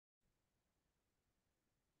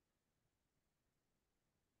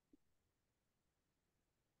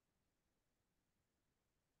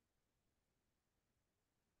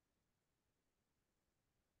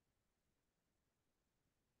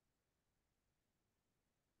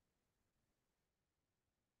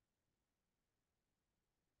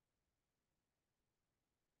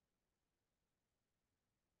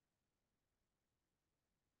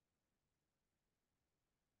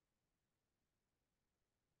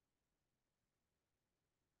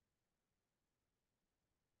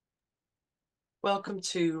Welcome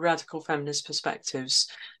to Radical Feminist Perspectives.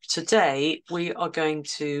 Today we are going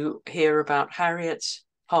to hear about Harriet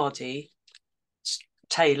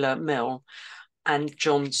Taylor Mill and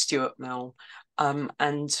John Stuart Mill,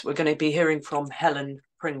 and we're going to be hearing from Helen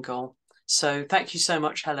Pringle. So thank you so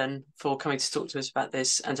much, Helen, for coming to talk to us about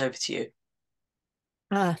this, and over to you.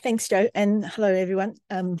 Thanks, Jo, and hello, everyone.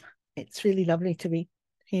 It's really lovely to be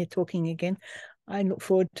here talking again. I look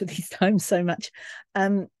forward to these times so much.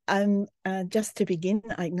 Just to begin,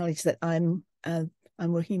 I acknowledge that I'm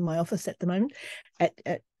working in my office at the moment at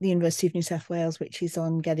the University of New South Wales, which is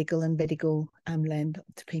on Gadigal and Bedigal land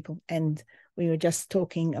to people. And we were just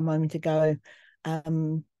talking a moment ago. I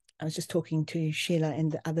was just talking to Sheila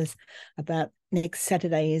and others about next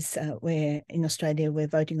Saturday is where in Australia we're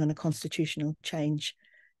voting on a constitutional change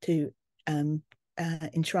to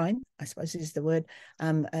enshrine, I suppose is the word,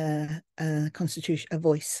 a constitution, a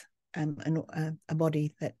voice, a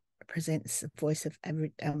body that presents the voice of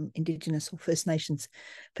Indigenous or First Nations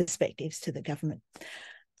perspectives to the government.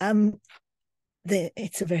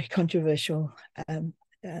 It's a very controversial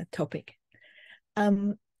topic.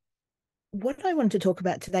 What I wanted to talk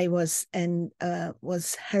about today was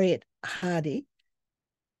Harriet Hardy.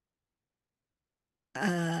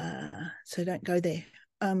 So don't go there.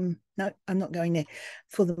 No, I'm not going there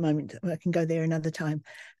for the moment. I can go there another time.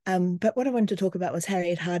 But what I wanted to talk about was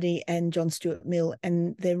Harriet Hardy and John Stuart Mill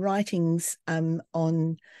and their writings on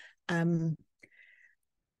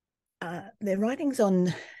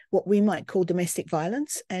what we might call domestic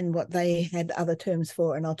violence and what they had other terms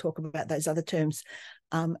for, and I'll talk about those other terms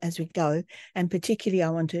as we go. And particularly, I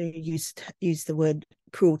want to use the word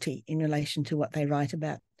cruelty in relation to what they write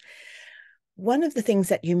about. One of the things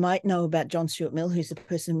that you might know about John Stuart Mill, who's the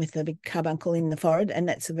person with the big carbuncle in the forehead, and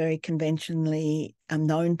that's a very conventionally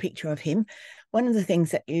known picture of him. One of the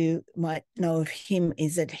things that you might know of him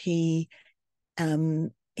is that he's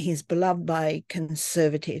beloved by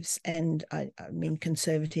conservatives, and I mean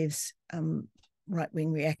conservatives,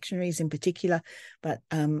 right-wing reactionaries in particular, but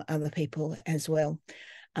other people as well,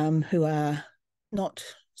 who are not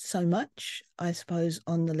so much, I suppose,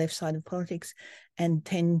 on the left side of politics and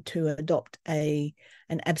tend to adopt an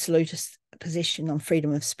absolutist position on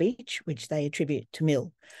freedom of speech, which they attribute to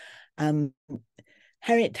Mill.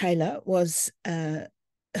 Harriet Taylor was her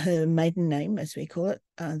maiden name, as we call it.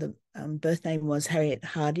 The birth name was Harriet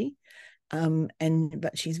Hardy,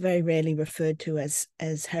 but she's very rarely referred to as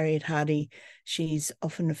Harriet Hardy. She's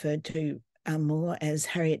often referred to more as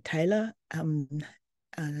Harriet Taylor.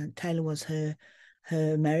 Taylor was her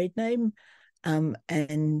married name,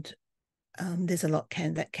 and there's a lot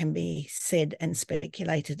that can be said and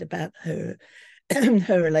speculated about her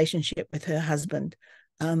her relationship with her husband.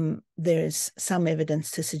 There's some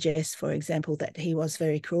evidence to suggest, for example, that he was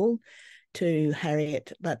very cruel to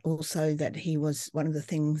Harriet, but also that he was one of the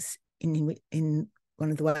things in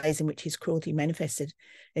one of the ways in which his cruelty manifested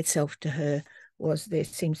itself to her was there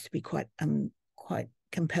seems to be quite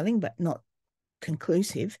compelling but not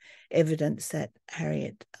conclusive evidence that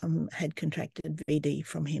Harriet had contracted VD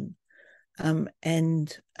from him.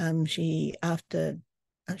 She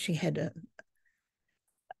had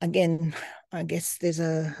again, I guess there's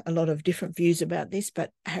a lot of different views about this, but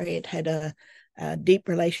Harriet had a deep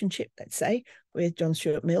relationship, let's say, with John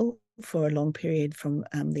Stuart Mill for a long period from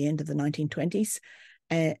the end of the 1920s,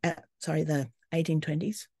 the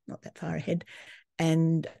 1820s, not that far ahead.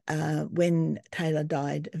 And when Taylor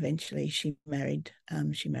died, eventually she married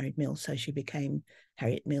Mill, so she became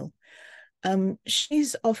Harriet Mill.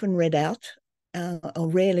 She's often read out, or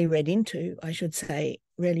rarely read into, I should say,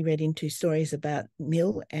 rarely read into stories about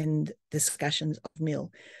Mill and discussions of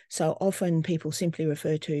Mill. So often people simply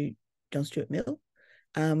refer to John Stuart Mill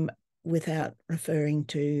without referring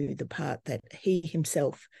to the part that he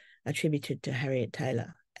himself attributed to Harriet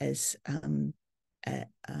Taylor as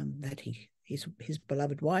that his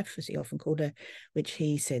beloved wife, as he often called her, which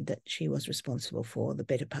he said that she was responsible for the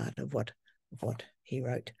better part of what he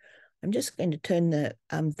wrote. I'm just going to turn the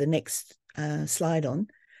next slide on.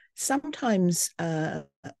 Sometimes a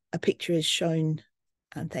picture is shown.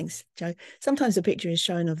 Thanks, Jo. Sometimes a picture is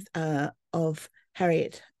shown of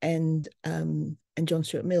Harriet and John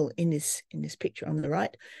Stuart Mill in this picture on the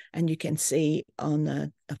right, and you can see on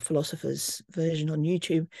a philosopher's version on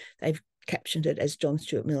YouTube they've captioned it as John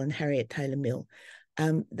Stuart Mill and Harriet Taylor Mill.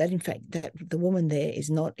 That in fact that the woman there is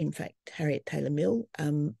not in fact Harriet Taylor Mill,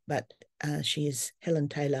 but she is Helen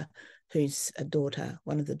Taylor, who's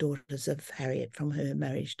one of the daughters of Harriet from her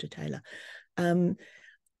marriage to Taylor.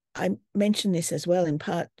 I mention this as well in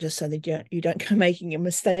part just so that you don't go making a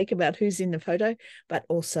mistake about who's in the photo, but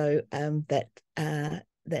also that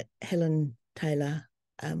Helen Taylor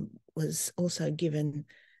was also given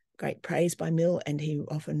great praise by Mill, and he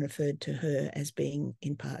often referred to her as being,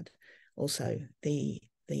 in part, also the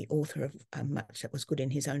author of much that was good in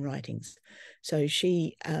his own writings. So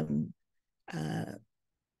she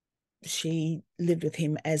lived with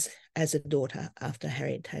him as a daughter after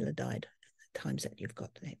Harriet Taylor died. The times that you've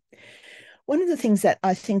got there. One of the things that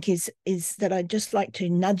I think is that I'd just like to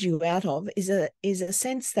nudge you out of is a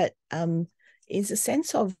sense that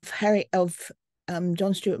of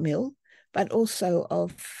John Stuart Mill, but also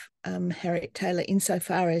of Harriet Taylor,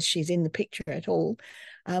 insofar as she's in the picture at all,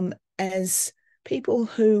 as people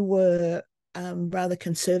who were rather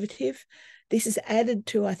conservative. This is added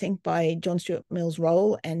to, I think, by John Stuart Mill's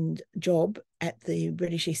role and job at the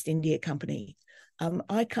British East India Company.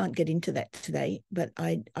 I can't get into that today, but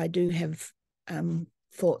I do have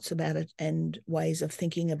thoughts about it and ways of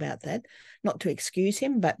thinking about that, not to excuse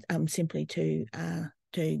him, but simply to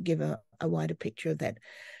give a wider picture of that.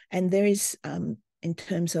 And there is, in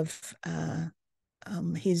terms of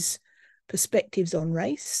his perspectives on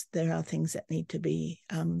race, there are things that need to be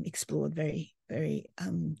explored very, very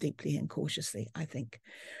deeply and cautiously, I think.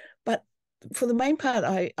 But for the main part,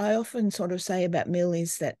 I often sort of say about Mill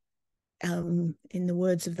is that, in the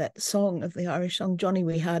words of that song, of the Irish song, Johnny,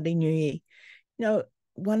 we hardly knew ye. You know,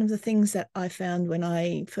 one of the things that I found when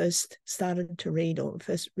I first started to read, or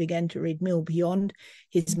first began to read Mill, beyond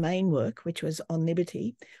his main work, which was On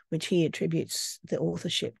Liberty, which he attributes the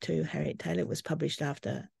authorship to Harriet Taylor, was published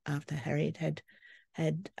after Harriet had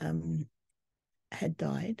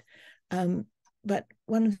died. But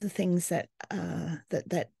one of the things that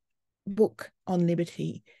that book On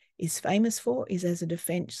Liberty is famous for is as a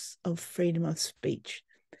defense of freedom of speech,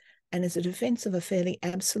 and as a defense of a fairly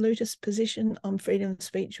absolutist position on freedom of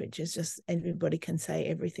speech, which is just everybody can say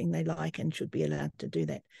everything they like and should be allowed to do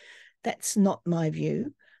that. That's not my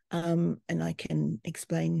view, and I can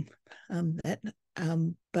explain that.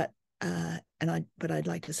 But I'd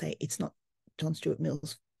like to say it's not John Stuart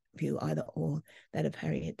Mill's view either, or that of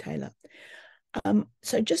Harriet Taylor.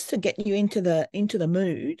 So just to get you into the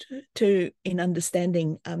mood in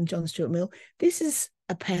understanding John Stuart Mill, this is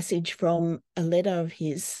a passage from a letter of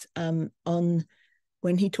his on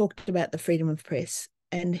when he talked about the freedom of press,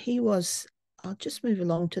 and he was. I'll just move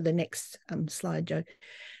along to the next slide, Joe.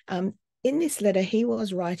 In this letter, he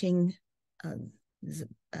was writing, and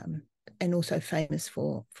also famous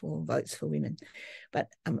for votes for women, but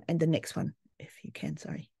and the next one, if you can,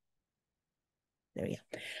 sorry. There we go.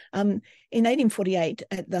 In 1848,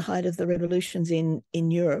 at the height of the revolutions in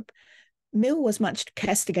Europe, Mill was much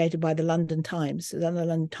castigated by the London Times, the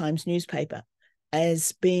London Times newspaper,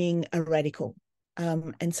 as being a radical.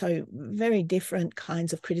 And so very different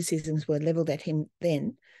kinds of criticisms were levelled at him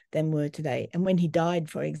then than were today. And when he died,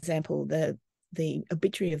 for example, the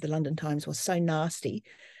obituary of the London Times was so nasty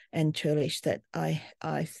and churlish that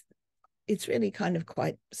it's really kind of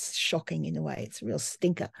quite shocking in a way. It's a real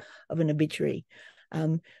stinker of an obituary.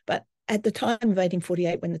 But at the time of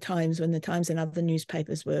 1848, when the Times and other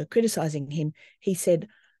newspapers were criticising him, he said,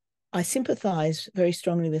 I sympathise very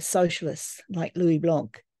strongly with socialists like Louis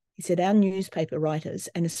Blanc. He said, our newspaper writers,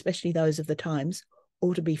 and especially those of the Times,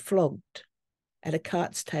 ought to be flogged at a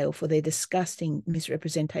cart's tail for their disgusting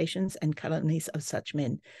misrepresentations and calumnies of such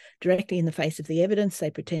men, directly in the face of the evidence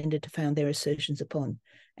they pretended to found their assertions upon.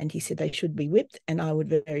 And he said they should be whipped, and I would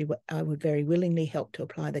very willingly help to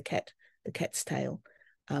apply the cat's tail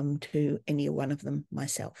to any one of them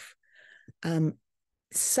myself.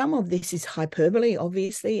 Some of this is hyperbole,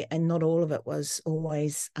 obviously, and not all of it was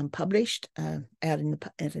always published out in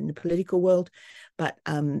the political world. But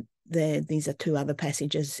these are two other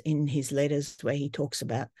passages in his letters where he talks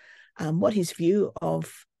about what his view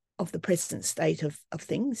of the present state of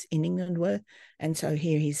things in England were. And so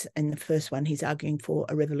here he's, in the first one, he's arguing for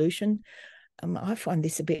a revolution. I find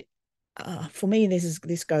this a bit, for me,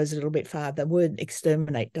 this goes a little bit far. The word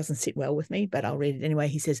exterminate doesn't sit well with me, but I'll read it anyway.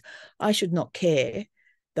 He says, I should not care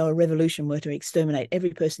though a revolution were to exterminate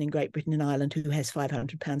every person in Great Britain and Ireland who has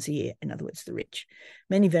 £500 a year, in other words, the rich.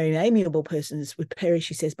 Many very amiable persons would perish,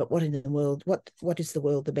 he says, but what in the world, what is the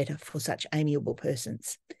world the better for such amiable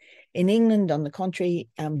persons? In England, on the contrary,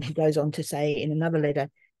 he goes on to say in another letter,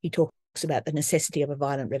 he talks about the necessity of a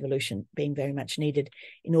violent revolution being very much needed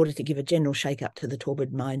in order to give a general shake-up to the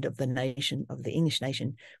torpid mind of the nation, of the English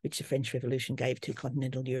nation, which the French Revolution gave to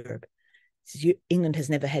continental Europe. England has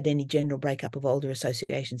never had any general breakup of older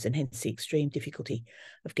associations, and hence the extreme difficulty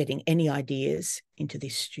of getting any ideas into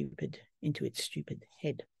its stupid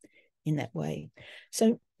head in that way.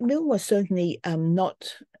 So Mill was certainly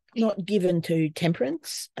not given to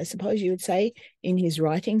temperance, I suppose you would say, in his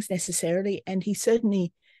writings necessarily, and he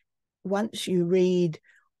certainly, once you read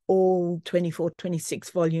all 24, 26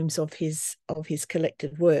 volumes of his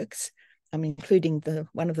collected works, including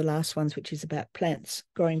one of the last ones, which is about plants,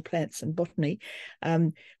 growing plants and botany.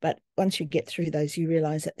 But once you get through those, you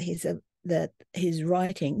realise that his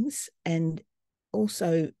writings and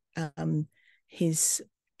also his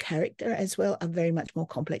character as well are very much more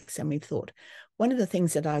complex than we've thought. One of the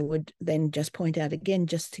things that I would then just point out again,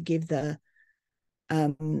 just to give the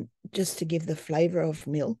flavour of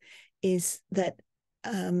Mill, is that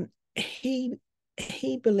he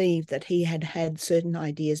believed that he had certain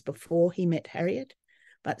ideas before he met Harriet,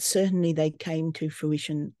 but certainly they came to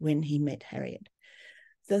fruition when he met Harriet.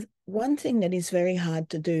 The one thing that is very hard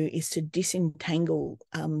to do is to disentangle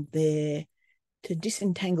their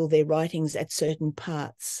writings at certain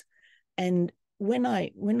parts. And when I'm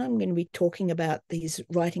going to be talking about these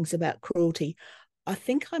writings about cruelty, I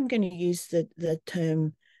think I'm going to use the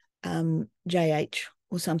term JH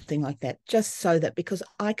or something like that, just so that, because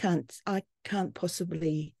I can't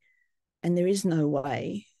possibly, and there is no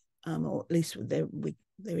way, or at least there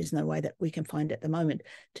is no way that we can find at the moment,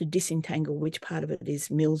 to disentangle which part of it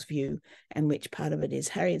is Mill's view and which part of it is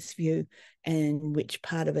Harriet's view and which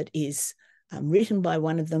part of it is written by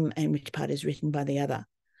one of them and which part is written by the other.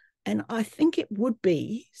 And I think it would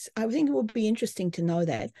be interesting to know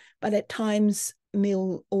that. But at times,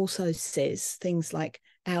 Mill also says things like,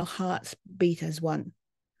 our hearts beat as one.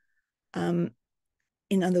 In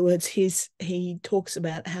other words, he talks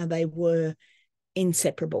about how they were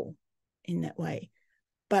inseparable in that way.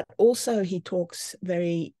 But also he talks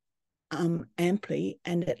very amply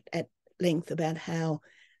and at length about how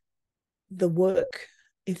the work,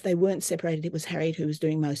 if they weren't separated, it was Harriet who was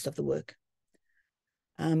doing most of the work.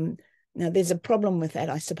 Now, there's a problem with that,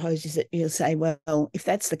 I suppose, is that you'll say, well, if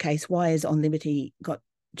that's the case, why has On Liberty got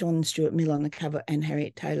John Stuart Mill on the cover and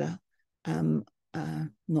Harriet Taylor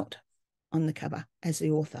not on the cover as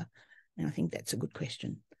the author? And I think that's a good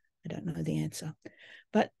question. I don't know the answer.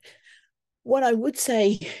 But what I would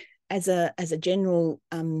say as a general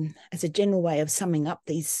way of summing up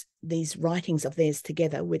these writings of theirs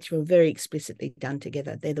together, which were very explicitly done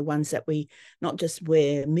together, they're the ones that we, not just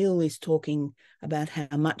where Mill is talking about how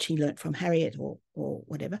much he learnt from Harriet or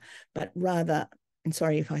whatever, but rather, and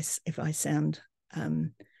sorry if I sound a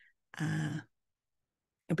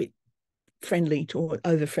bit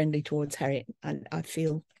over friendly towards Harriet. I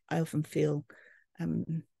often feel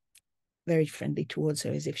very friendly towards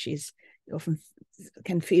her, as if she's often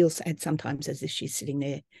can feel sad sometimes, as if she's sitting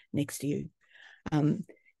there next to you.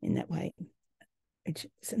 In that way, it's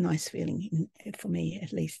a nice feeling for me,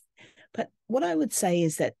 at least. But what I would say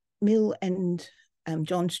is that Mill and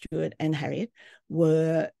John Stuart and Harriet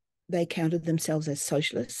they counted themselves as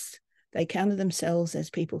socialists. They counted themselves as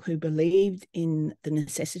people who believed in the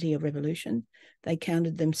necessity of revolution. They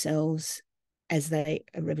counted themselves as a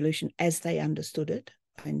revolution as they understood it.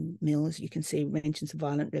 And Mill, as you can see, mentions a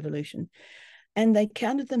violent revolution. And they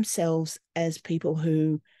counted themselves as people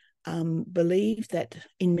who believed that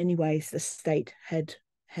in many ways the state had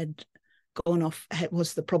gone off,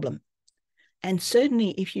 was the problem. And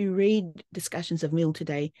certainly if you read discussions of Mill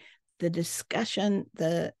today, the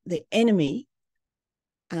enemy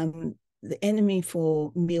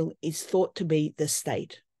for Mill is thought to be the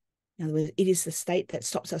state. In other words, it is the state that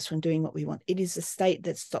stops us from doing what we want. It is the state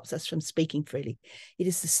that stops us from speaking freely. It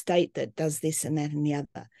is the state that does this and that and the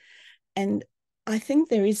other. And I think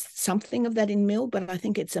there is something of that in Mill, but I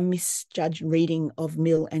think it's a misjudged reading of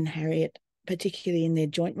Mill and Harriet, particularly in their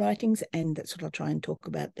joint writings, and that's what I'll try and talk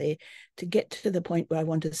about there, to get to the point where I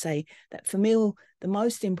want to say that for Mill, the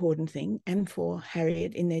most important thing, and for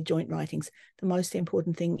Harriet in their joint writings, the most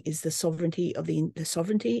important thing is the sovereignty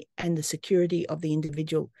and the security of the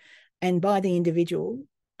individual. And by the individual,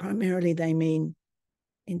 primarily they mean,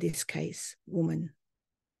 in this case, woman,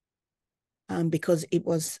 because it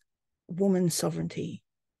was woman's sovereignty,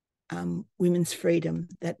 women's freedom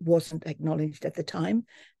that wasn't acknowledged at the time.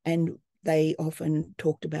 And they often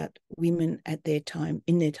talked about women in their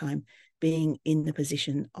time, being in the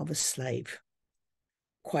position of a slave,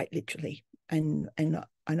 quite literally. And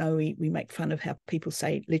I know we make fun of how people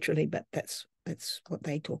say literally, but that's what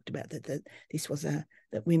they talked about, that this was that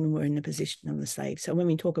women were in the position of the slave. So when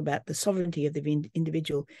we talk about the sovereignty of the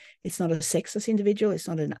individual, it's not a sexless individual, it's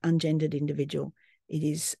not an ungendered individual. It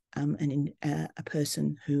is a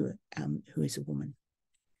person who is a woman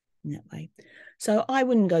in that way. So I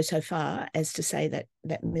wouldn't go so far as to say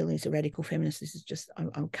that Mill is a radical feminist. This is just,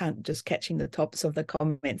 I'm can't just catching the tops of the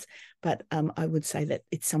comments, but I would say that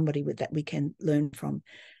it's somebody that we can learn from.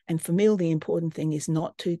 And for Mill, the important thing is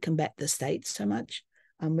not to combat the state so much,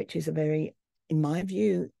 which is in my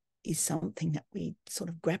view, is something that we sort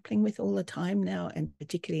of grappling with all the time now, and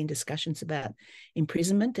particularly in discussions about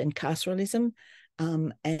imprisonment and carceralism,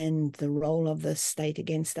 and the role of the state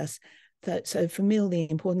against us. So for Mill, the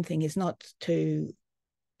important thing is not to,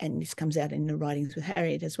 and this comes out in the writings with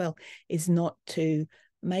Harriet as well, is not to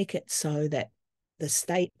make it so that the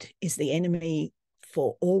state is the enemy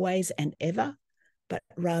for always and ever, but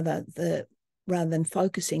rather than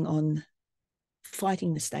focusing on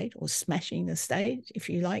fighting the state or smashing the state, if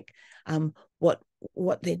you like, what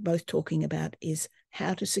they're both talking about is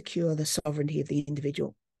how to secure the sovereignty of the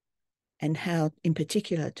individual, and how, in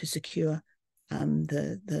particular, to secure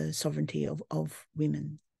the sovereignty of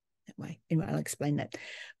women that way. Anyway, I'll explain that.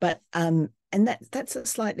 But and that's a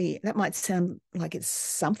slightly, that might sound like it's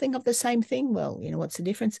something of the same thing. Well, you know, what's the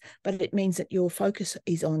difference? But it means that your focus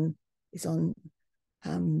is on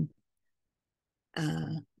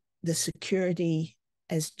the security,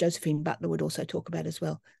 as Josephine Butler would also talk about as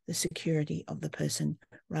well, the security of the person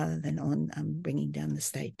rather than on bringing down the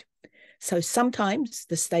state. So sometimes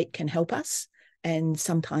the state can help us, and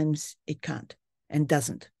sometimes it can't and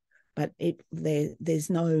doesn't. But there's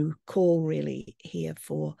no call really here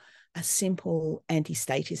for a simple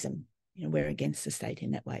anti-statism. You know, we're against the state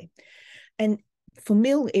in that way. And for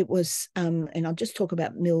Mill, it was, and I'll just talk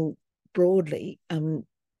about Mill broadly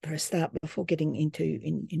for a start before getting into,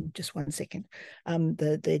 in just one second,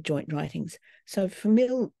 the joint writings. So for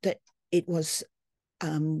Mill, that it was,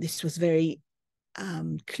 this was very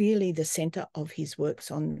clearly the centre of his works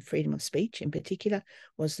on freedom of speech, in particular,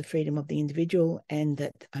 was the freedom of the individual, and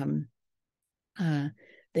that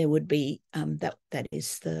there would be that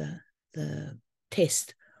is the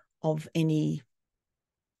test of any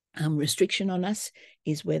restriction on us,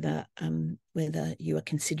 is whether you are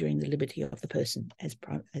considering the liberty of the person as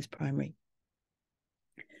primary.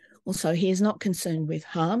 Also, he is not concerned with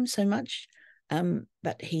harm so much,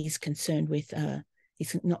 but he's concerned with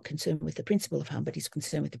he's not concerned with the principle of harm, but he's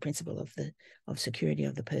concerned with the principle of security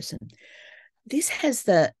of the person. This is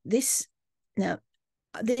a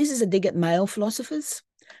dig at male philosophers.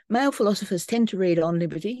 Male philosophers tend to read On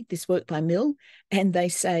Liberty, this work by Mill, and they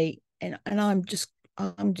say, and I'm just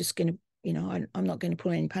going to, you know, I'm not going to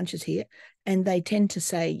pull any punches here. And they tend to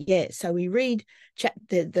say, yeah, so we read,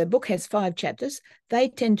 the book has 5 chapters. They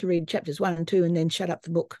tend to read chapters 1 and 2 and then shut up the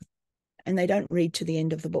book. And they don't read to the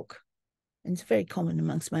end of the book. And it's very common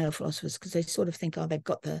amongst male philosophers, because they sort of think, oh, they've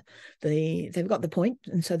got the point,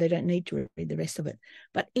 and so they don't need to read the rest of it.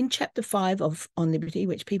 But in chapter 5 of On Liberty,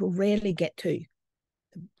 which people rarely get to,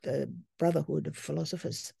 the brotherhood of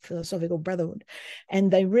philosophers, philosophical brotherhood, and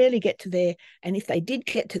they rarely get to there. And if they did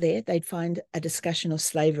get to there, they'd find a discussion of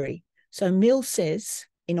slavery. So Mill says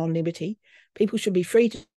in On Liberty, people should be free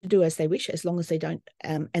to do as they wish, as long as they don't.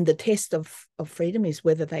 And the test of freedom is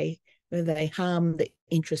whether they harm the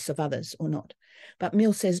interests of others or not. But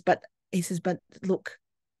Mill says, but look,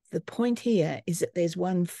 the point here is that there's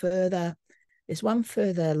one further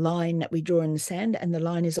line that we draw in the sand, and the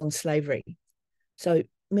line is on slavery. So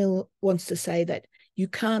Mill wants to say that you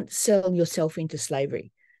can't sell yourself into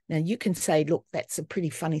slavery. Now, you can say, look, that's a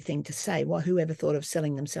pretty funny thing to say. Well, whoever thought of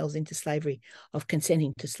selling themselves into slavery, of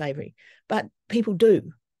consenting to slavery? But people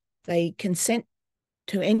do. They consent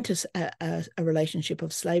to enter a relationship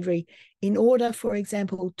of slavery in order, for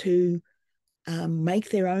example, to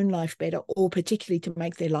make their own life better, or particularly to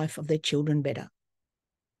make their life of their children better.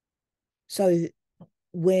 So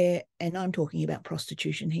and I'm talking about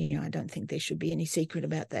prostitution here, I don't think there should be any secret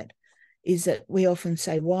about that, is that we often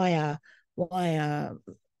say, why do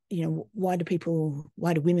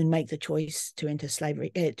women make the choice to enter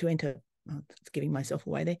slavery, giving myself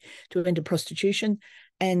away there, to enter prostitution?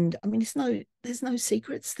 And I mean, there's no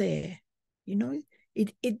secrets there, you know.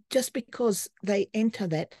 It just because they enter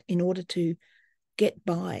that in order to get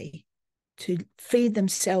by, to feed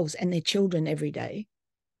themselves and their children every day,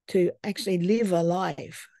 to actually live a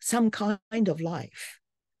life, some kind of life,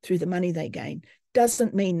 through the money they gain,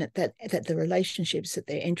 doesn't mean that the relationships that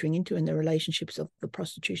they're entering into and the relationships of the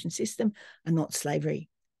prostitution system are not slavery.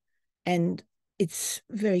 And it's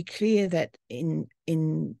very clear that in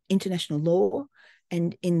international law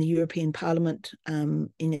and in the European Parliament, in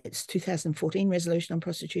its 2014 resolution on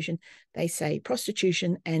prostitution, they say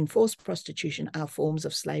prostitution and forced prostitution are forms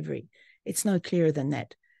of slavery. It's no clearer than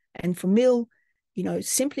that. And for Mill, you know,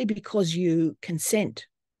 simply because you consent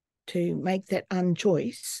to make that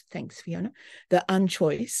unchoice, thanks Fiona, the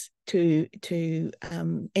unchoice to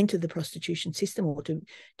enter the prostitution system, or to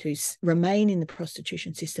remain in the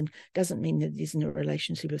prostitution system, doesn't mean that it isn't a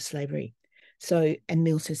relationship of slavery. So, and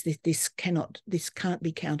Mill says this can't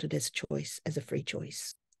be counted as a choice, as a free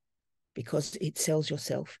choice, because it sells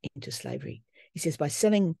yourself into slavery. He says by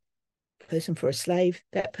selling person for a slave.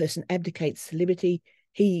 That person abdicates the liberty.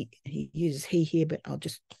 He uses he here, but I'll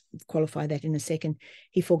just qualify that in a second.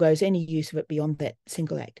 He forgoes any use of it beyond that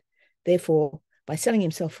single act. Therefore, by selling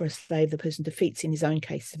himself for a slave, the person defeats in his own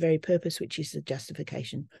case the very purpose which is the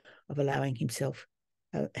justification of allowing himself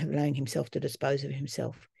to dispose of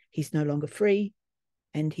himself. He's no longer free,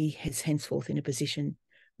 and he is henceforth in a position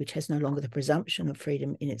which has no longer the presumption of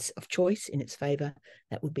freedom of choice in its favour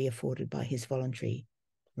that would be afforded by his voluntary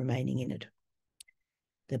remaining in it.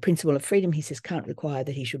 The principle of freedom, he says, can't require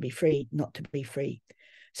that he should be free not to be free.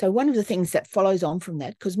 So one of the things that follows on from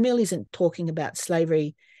that, because Mill isn't talking about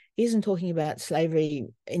slavery, he isn't talking about slavery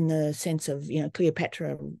in the sense of,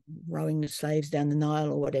 Cleopatra rowing the slaves down the Nile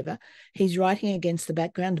or whatever. He's writing against the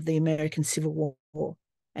background of the American Civil War,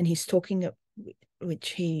 and he's talking,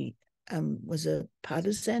 which he was a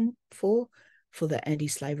partisan for the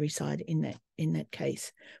anti-slavery side in that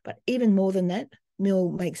case. But even more than that,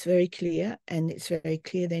 Mill makes very clear, and it's very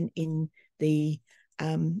clear then in the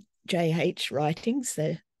J.H. writings,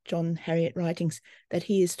 the John Harriet writings, that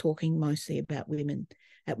he is talking mostly about women.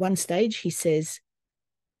 At one stage, he says,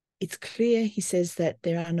 it's clear, he says, that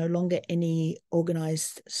there are no longer any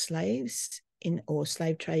organised slaves or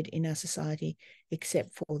slave trade in our society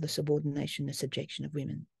except for the subordination, the subjection of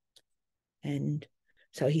women. And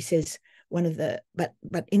so he says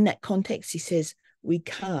but in that context, he says, we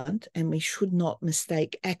can't and we should not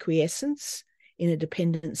mistake acquiescence in a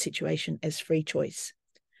dependent situation as free choice.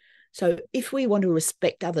 So if we want to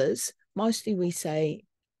respect others, mostly we say,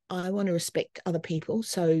 I want to respect other people.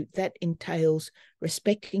 So that entails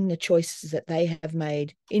respecting the choices that they have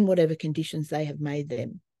made in whatever conditions they have made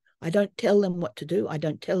them. I don't tell them what to do. I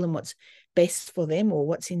don't tell them what's best for them or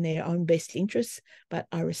what's in their own best interests, but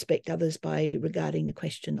I respect others by regarding the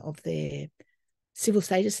question of their civil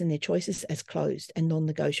status and their choices as closed and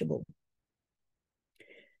non-negotiable.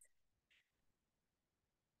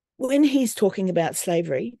 When he's talking about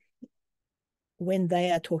slavery, when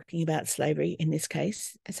they are talking about slavery in this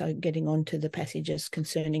case, so getting on to the passages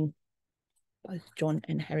concerning both John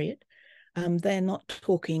and Harriet, they're not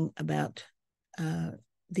talking about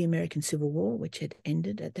the American Civil War, which had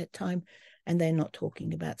ended at that time, and they're not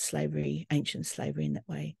talking about slavery, ancient slavery in that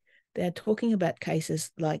way. They're talking about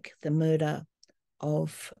cases like the murder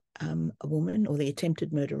of a woman, or the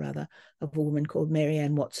attempted murder rather, of a woman called Mary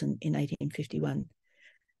Ann Watson in 1851.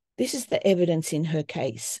 This is the evidence in her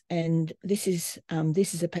case, and this is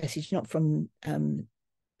a passage not from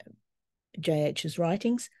J.H.'s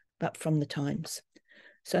writings, but from the Times.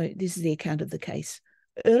 So this is the account of the case.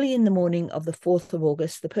 Early in the morning of the 4th of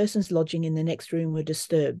August, the persons lodging in the next room were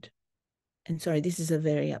disturbed. And sorry, this is a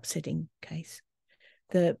very upsetting case.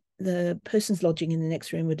 The persons lodging in the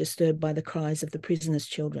next room were disturbed by the cries of the prisoner's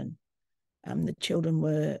children. The children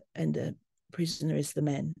were, and the prisoner is the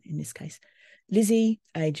man in this case, Lizzie,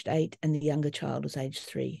 aged 8, and the younger child was aged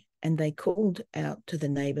 3. And they called out to the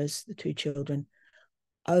neighbours, the 2 children,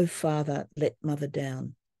 "Oh, father, let mother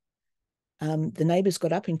down." The neighbours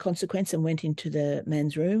got up in consequence and went into the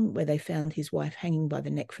man's room, where they found his wife hanging by the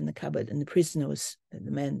neck from the cupboard, and the prisoner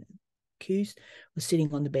the man accused, was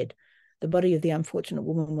sitting on the bed. The body of the unfortunate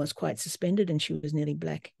woman was quite suspended, and she was nearly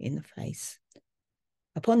black in the face.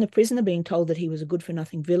 Upon the prisoner being told that he was a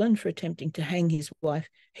good-for-nothing villain for attempting to hang his wife,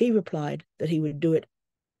 he replied that he would do it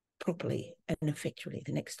properly and effectually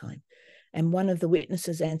the next time. And one of the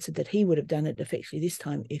witnesses answered that he would have done it effectually this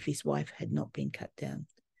time if his wife had not been cut down.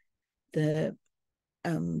 The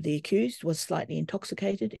accused was slightly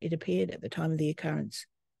intoxicated, it appeared, at the time of the occurrence,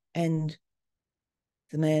 and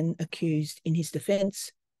the man accused, in his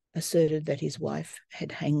defence, asserted that his wife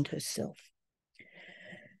had hanged herself.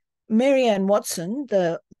 Mary Ann Watson,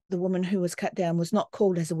 the woman who was cut down, was not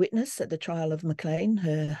called as a witness at the trial of Maclean,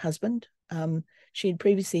 her husband. She had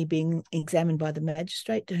previously been examined by the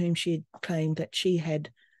magistrate, to whom she had claimed that she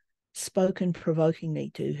had spoken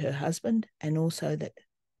provokingly to her husband, and also that,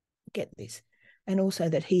 get this, and also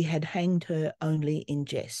that he had hanged her only in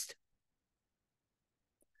jest.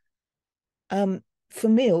 For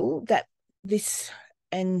Mill, that this,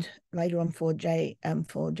 and later on for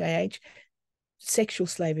J.H., sexual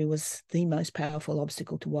slavery was the most powerful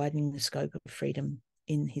obstacle to widening the scope of freedom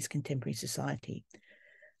in his contemporary society.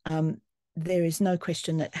 There is no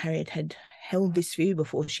question that Harriet had held this view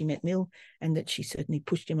before she met Mill, and that she certainly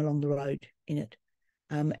pushed him along the road in it.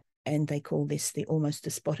 And they call this the almost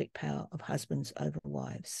despotic power of husbands over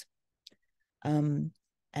wives, and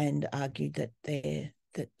argued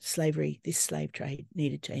that slavery, this slave trade,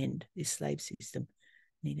 needed to end. This slave system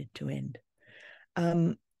needed to end.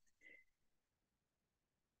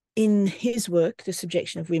 In his work, The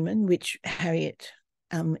Subjection of Women, which Harriet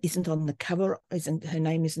isn't on the cover, her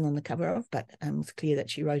name isn't on the cover of, but it's clear that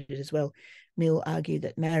she wrote it as well. Mill argued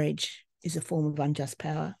that marriage is a form of unjust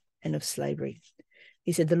power and of slavery.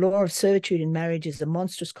 He said, the law of servitude in marriage is a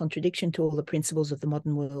monstrous contradiction to all the principles of the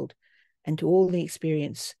modern world and to all the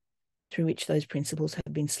experience through which those principles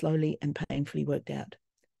have been slowly and painfully worked out.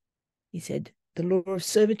 He said, the law of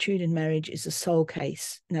servitude in marriage is the sole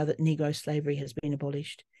case, now that Negro slavery has been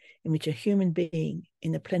abolished, in which a human being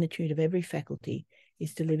in the plenitude of every faculty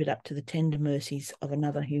is delivered up to the tender mercies of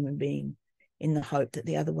another human being in the hope that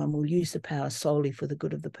the other one will use the power solely for the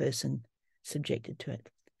good of the person subjected to it.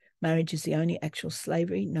 Marriage is the only actual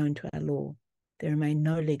slavery known to our law. There remain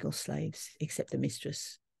no legal slaves except the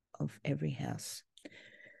mistress of every house.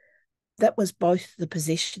 That was the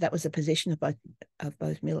position of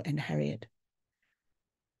both Mill and Harriet.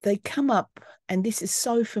 They come up, and this is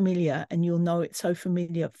so familiar, and you'll know it's so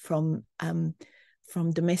familiar from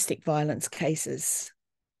domestic violence cases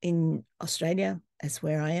in Australia, as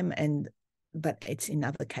where I am, but it's in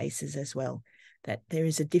other cases as well, that there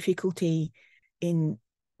is a difficulty in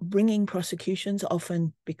bringing prosecutions,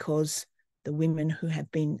 often because the women who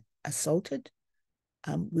have been assaulted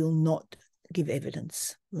will not give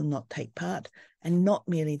evidence, will not take part, and not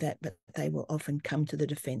merely that, but they will often come to the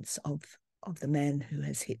defence of the man who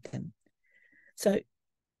has hit them. So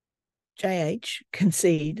JH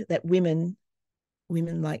concede that women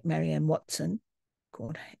like Marianne Watson,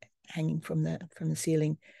 caught hanging from the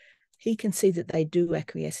ceiling, he concedes that they do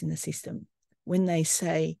acquiesce in the system. When they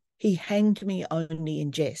say, he hanged me only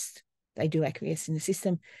in jest, they do acquiesce in the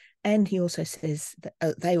system. And he also says,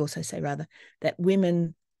 they also say rather, that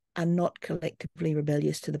women are not collectively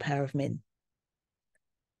rebellious to the power of men.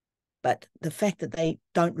 But the fact that they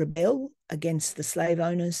don't rebel against the slave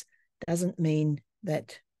owners doesn't mean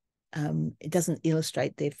that it doesn't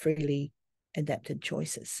illustrate their freely adapted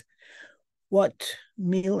choices. What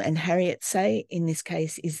Mill and Harriet say in this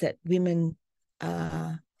case is that women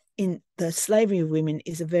in the slavery of women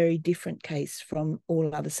is a very different case from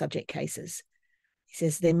all other subject cases. He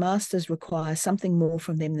says their masters require something more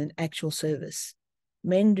from them than actual service.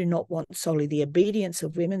 Men do not want solely the obedience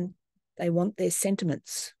of women, they want their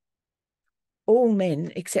sentiments. All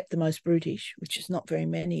men, except the most brutish, which is not very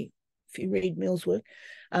many if you read Mill's work,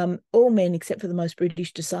 all men except for the most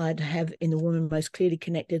brutish decide to have in the woman most clearly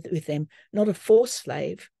connected with them, not a forced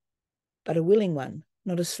slave, but a willing one,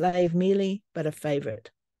 not a slave merely, but a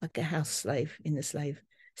favourite, like a house slave in the slave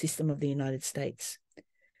system of the United States.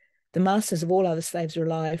 The masters of all other slaves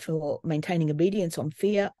rely for maintaining obedience on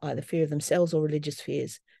fear, either fear of themselves or religious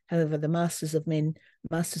fears. However, the masters of women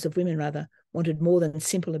wanted more than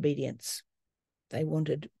simple obedience. They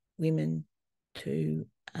wanted women to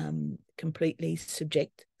completely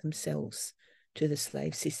subject themselves to the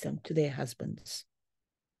slave system, to their husbands.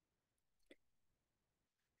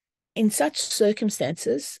 In such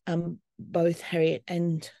circumstances, both Harriet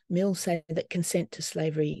and Mill say that consent to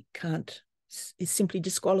slavery is simply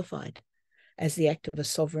disqualified as the act of a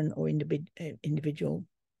sovereign or independent individual.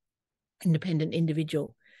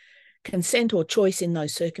 Consent or choice in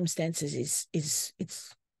those circumstances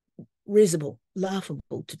it's risible,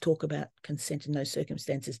 laughable to talk about consent in those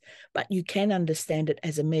circumstances, but you can understand it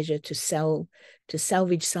as a measure to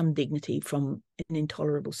salvage some dignity from an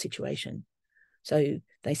intolerable situation. So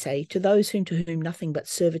they say, to those to whom nothing but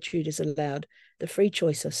servitude is allowed, the free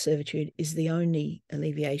choice of servitude is the only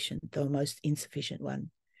alleviation, though a most insufficient one.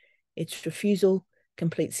 Its refusal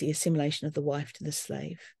completes the assimilation of the wife to the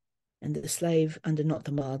slave, and the slave under not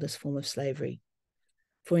the mildest form of slavery.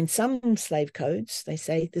 For in some slave codes, they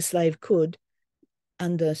say, the slave could,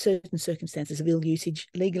 under certain circumstances of ill usage,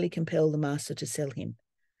 legally compel the master to sell him.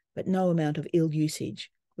 But no amount of ill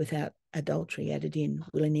usage without adultery added in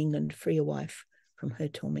will in England free a wife from her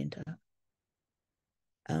tormentor.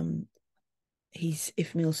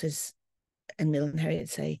 If Mill says, and Mill and Harriet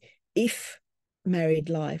say, if married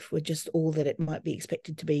life were just all that it might be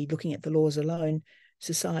expected to be, looking at the laws alone,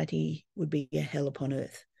 society would be a hell upon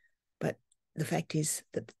earth. But the fact is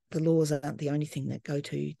that the laws aren't the only thing that go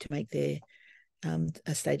to make their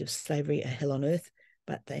a state of slavery a hell on earth,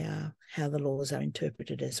 but they are how the laws are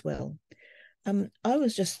interpreted as well. I'm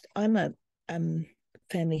a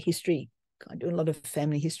family history, I do a lot of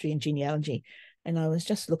family history and genealogy, and I was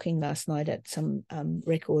just looking last night at some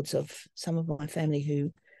records of some of my family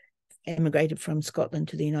who emigrated from Scotland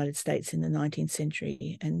to the United States in the 19th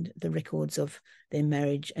century, and the records of their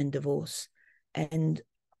marriage and divorce. And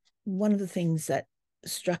one of the things that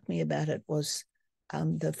struck me about it was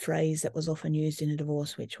the phrase that was often used in a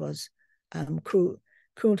divorce, which was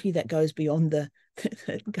cruelty that goes beyond the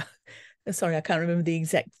sorry, I can't remember the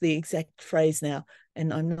exact phrase now,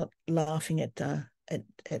 and I'm not laughing at at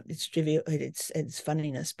its trivial, at its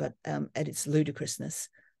funniness, but at its ludicrousness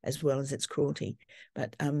as well as its cruelty.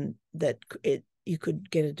 But you could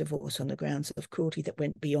get a divorce on the grounds of cruelty that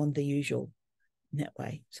went beyond the usual in that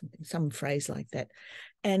way, some phrase like that.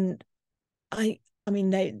 And I mean,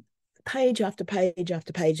 they page after page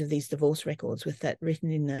after page of these divorce records with that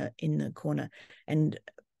written in the corner, and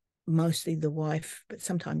mostly the wife, but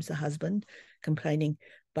sometimes the husband complaining,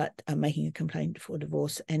 but making a complaint for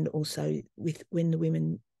divorce, and also when the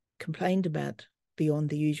women complained about beyond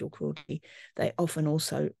the usual cruelty, they often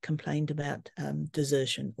also complained about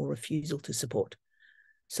desertion or refusal to support.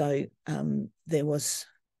 So there was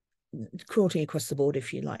cruelty across the board,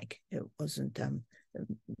 if you like. It wasn't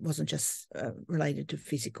just related to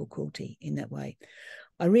physical cruelty in that way.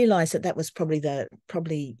 I realised that was probably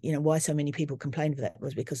why so many people complained of that,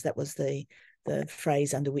 was because that was the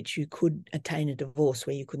phrase under which you could attain a divorce,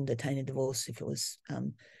 where you couldn't attain a divorce if it was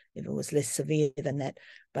less severe than that.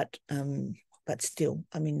 But still,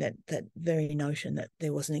 I mean, that very notion that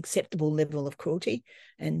there was an acceptable level of cruelty,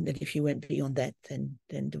 and that if you went beyond that,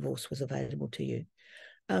 then divorce was available to you.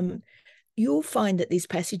 You'll find that these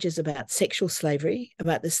passages about sexual slavery,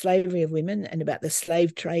 about the slavery of women, and about the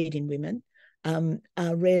slave trade in women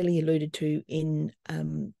are rarely alluded to in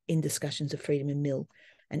discussions of freedom in mill,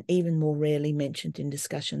 and even more rarely mentioned in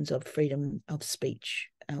discussions of freedom of speech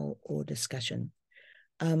or discussion.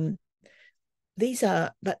 But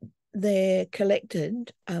they're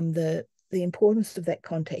collected, the importance of that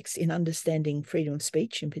context in understanding freedom of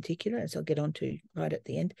speech in particular, as I'll get onto right at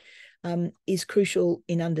the end, is crucial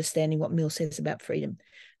in understanding what Mill says about freedom.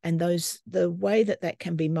 And the way that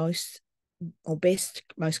can be most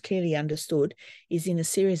clearly understood is in a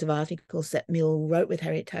series of articles that Mill wrote with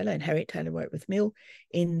Harriet Taylor, and Harriet Taylor wrote with Mill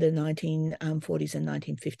in the 1940s and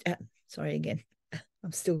 1950s. Sorry, again,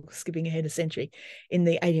 I'm still skipping ahead a century, in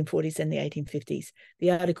the 1840s and the 1850s. The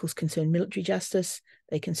articles concern military justice,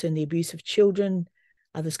 they concern the abuse of children,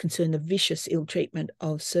 others concern the vicious ill treatment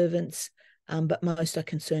of servants, but most are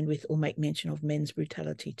concerned with or make mention of men's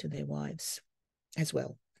brutality to their wives as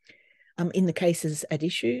well. In the cases at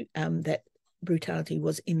issue, that brutality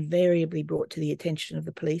was invariably brought to the attention of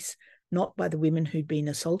the police, not by the women who'd been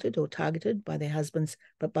assaulted or targeted by their husbands,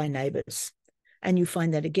 but by neighbours. And you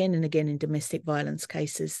find that again and again in domestic violence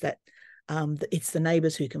cases, that it's the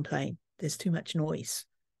neighbours who complain. There's too much noise.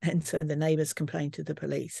 And so the neighbours complain to the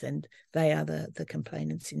police, and they are the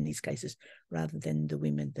complainants in these cases, rather than the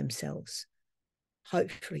women themselves.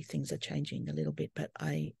 Hopefully things are changing a little bit, but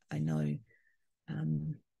I know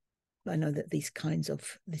that these kinds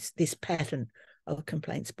of this pattern of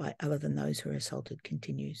complaints by other than those who are assaulted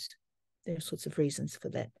continues. There are sorts of reasons for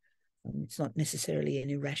that. It's not necessarily an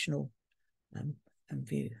irrational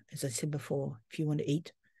view. As I said before, if you want to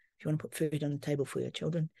eat, if you want to put food on the table for your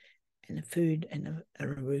children, and a food and a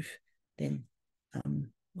roof, then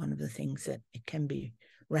one of the things that it can be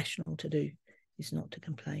rational to do is not to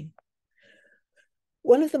complain.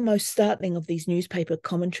 One of the most startling of these newspaper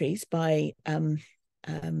commentaries by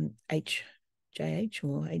H.J.H.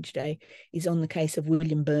 or H.J. is on the case of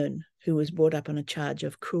William Byrne, who was brought up on a charge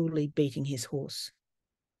of cruelly beating his horse.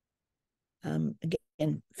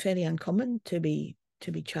 Again, fairly uncommon to be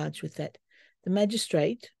charged with that. The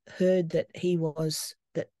magistrate heard that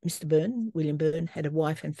Mr. Byrne, William Byrne, had a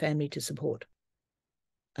wife and family to support.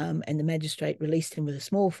 And the magistrate released him with a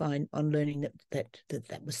small fine on learning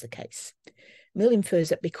that was the case. Mill infers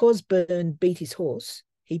that because Byrne beat his horse,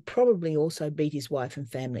 he probably also beat his wife and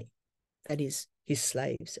family. That is, his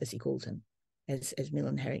slaves, as he calls them, as Mill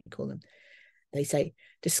and Harriet call them. They say,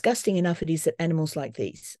 disgusting enough it is that animals like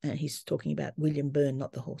these, he's talking about William Byrne,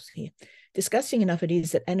 not the horse here. Disgusting enough it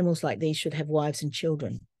is that animals like these should have wives and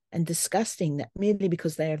children, and disgusting that merely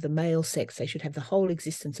because they are of the male sex, they should have the whole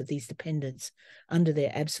existence of these dependents under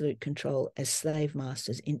their absolute control, as slave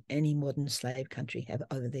masters in any modern slave country have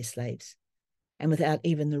over their slaves, and without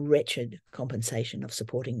even the wretched compensation of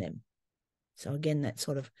supporting them. So again, that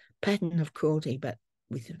sort of pattern of cruelty, but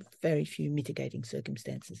with very few mitigating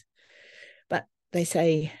circumstances. But they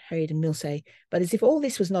say, Harriet and Mill say, but as if all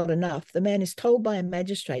this was not enough, the man is told by a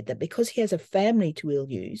magistrate that because he has a family to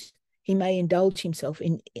ill-use, he may indulge himself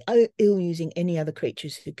in ill-using any other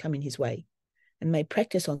creatures who come in his way, and may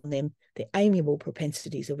practice on them the amiable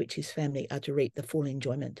propensities of which his family are to reap the full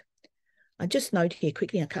enjoyment. I just note here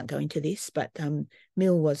quickly, I can't go into this, but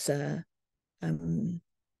Mill was a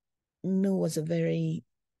very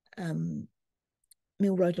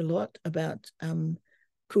Mill wrote a lot about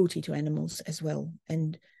cruelty to animals as well,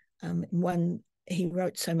 and he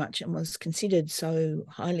wrote so much and was considered so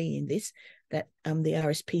highly in this that the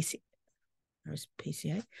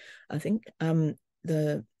RSPCA, I think,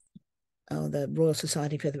 the the Royal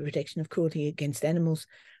Society for the Protection of Cruelty Against Animals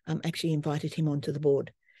actually invited him onto the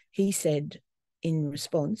board. He said in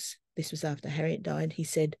response, this was after Harriet died, he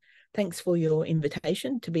said, "Thanks for your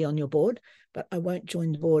invitation to be on your board, but I won't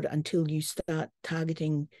join the board until you start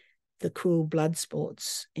targeting the cruel blood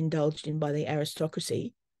sports indulged in by the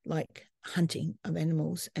aristocracy, like hunting of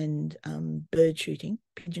animals and bird shooting,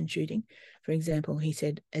 pigeon shooting, for example," he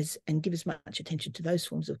said, and give as much attention to those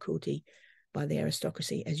forms of cruelty by the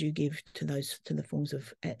aristocracy as you give to the forms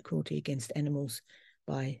of cruelty against animals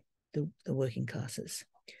by the working classes.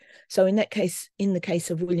 So in that case, in the case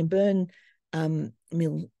of William Byrne,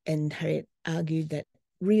 Mill and Harriet argued that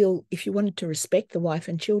if you wanted to respect the wife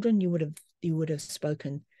and children, you would have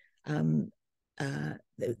spoken.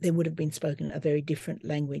 There would have been spoken a very different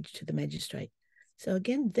language to the magistrate. So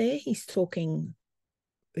again, there he's talking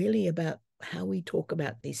really about how we talk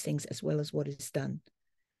about these things as well as what is done.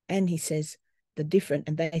 And he says that different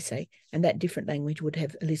language would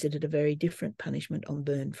have elicited a very different punishment on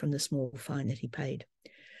Byrne from the small fine that he paid.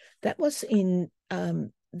 That was in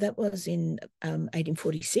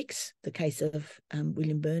 1846, the case of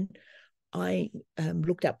William Byrne. I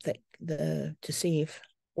looked up to see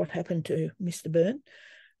what happened to Mr. Byrne,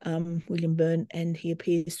 William Byrne, and he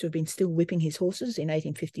appears to have been still whipping his horses in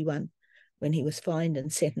 1851 when he was fined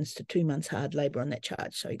and sentenced to 2 months hard labour on that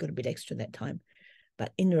charge. So he got a bit extra that time.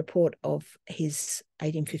 But in the report of his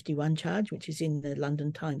 1851 charge, which is in the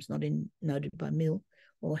London Times, noted by Mill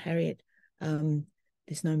or Harriet,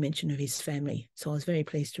 there's no mention of his family. So I was very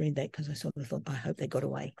pleased to read that, because I sort of thought, I hope they got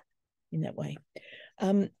away in that way.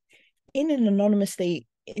 In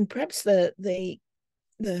perhaps the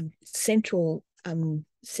central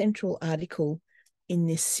article in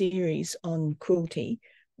this series on cruelty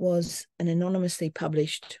was an anonymously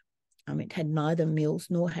published, it had neither Mill's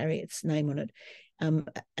nor Harriet's name on it,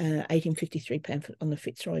 1853 pamphlet on the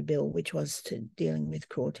Fitzroy Bill, which was dealing with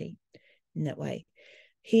cruelty in that way.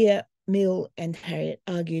 Here, Mill and Harriet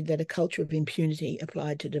argued that a culture of impunity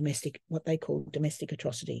applied to what they called domestic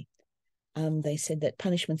atrocity. They said that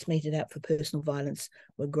punishments meted out for personal violence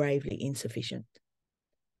were gravely insufficient.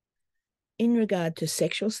 In regard to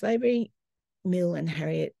sexual slavery, Mill and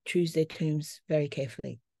Harriet choose their terms very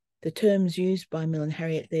carefully. The terms used by Mill and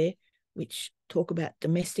Harriet there, which talk about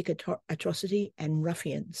domestic atrocity and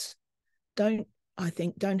ruffians, don't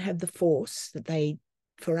have the force that they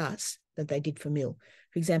did for Mill.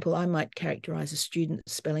 For example, I might characterise a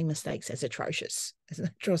student's spelling mistakes as atrocious, as an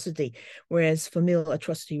atrocity, whereas for Mill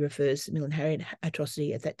and Harriet,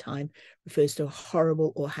 atrocity at that time refers to a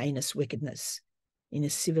horrible or heinous wickedness in a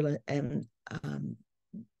civil,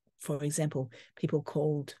 for example,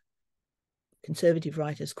 conservative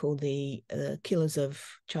writers called the killers of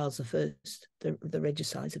Charles I, the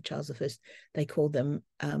regicides of Charles I, they called them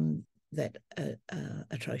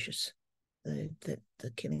atrocious. That the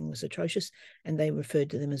killing was atrocious, and they referred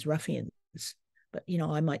to them as ruffians. But,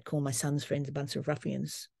 I might call my son's friends a bunch of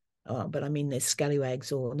ruffians, but I mean they're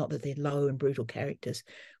scallywags, or not that they're low and brutal characters,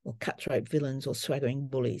 or cutthroat villains, or swaggering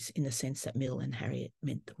bullies, in the sense that Mill and Harriet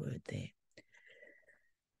meant the word there.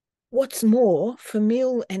 What's more, for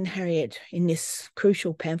Mill and Harriet in this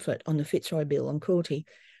crucial pamphlet on the Fitzroy Bill on cruelty,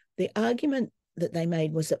 the argument that they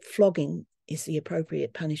made was that flogging is the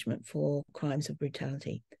appropriate punishment for crimes of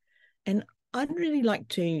brutality. And I'd really like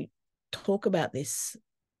to talk about this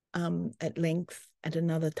at length at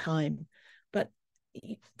another time. But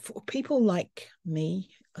for people like me,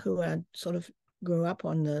 who are sort of grew up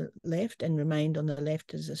on the left and remained on the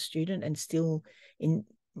left as a student, and still in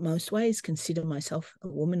most ways consider myself a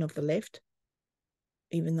woman of the left,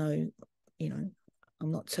 even though,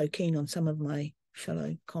 I'm not so keen on some of my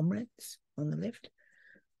fellow comrades on the left,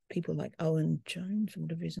 people like Owen Jones, or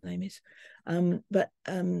whatever his name is,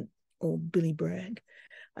 or Billy Bragg,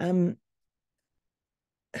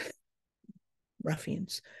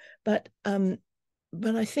 ruffians. But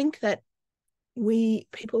I think that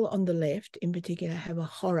people on the left in particular have a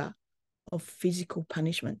horror of physical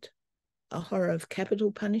punishment, a horror of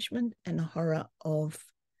capital punishment, and a horror of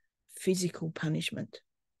physical punishment.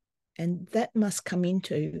 And that must come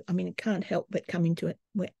into, it can't help but come into it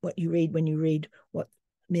what you read when you read what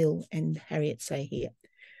Mill and Harriet say here.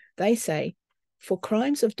 They say, for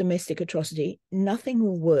crimes of domestic atrocity, nothing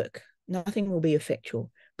will work, nothing will be effectual,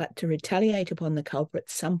 but to retaliate upon the culprit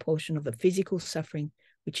some portion of the physical suffering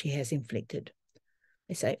which he has inflicted.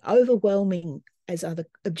 They say, overwhelming as are the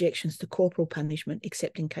objections to corporal punishment,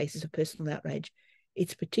 except in cases of personal outrage,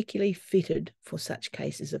 it's particularly fitted for such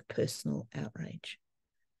cases of personal outrage.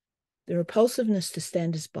 The repulsiveness to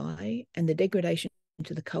standers by and the degradation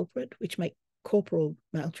to the culprit, which make corporal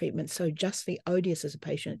maltreatment so justly odious as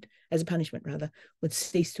a punishment would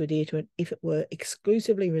cease to adhere to it if it were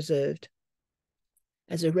exclusively reserved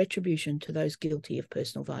as a retribution to those guilty of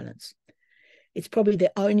personal violence. It's probably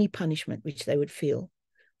the only punishment which they would feel.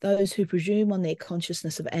 Those who presume on their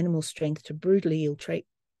consciousness of animal strength to brutally ill-treat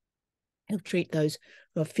those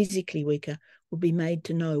who are physically weaker will be made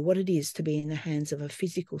to know what it is to be in the hands of a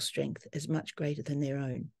physical strength as much greater than their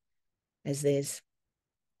own as theirs,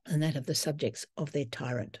 and that of the subjects of their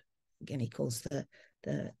tyrant. Again, he calls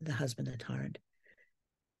the husband a tyrant.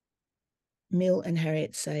 Mill and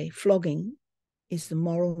Harriet say flogging is the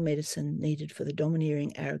moral medicine needed for the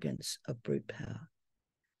domineering arrogance of brute power.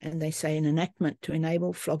 And they say an enactment to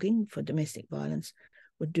enable flogging for domestic violence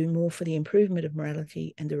would do more for the improvement of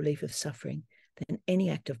morality and the relief of suffering than any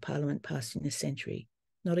act of Parliament passed in a century,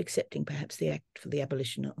 not excepting perhaps the act for the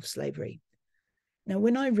abolition of slavery. Now,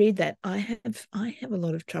 when I read that, I have a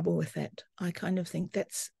lot of trouble with that. I kind of think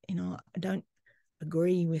that's, I don't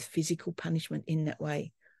agree with physical punishment in that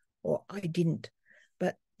way, or I didn't,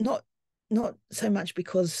 but not so much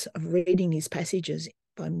because of reading these passages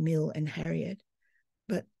by Mill and Harriet,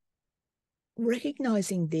 but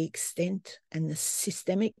recognizing the extent and the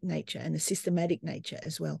systemic nature and the systematic nature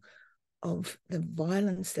as well of the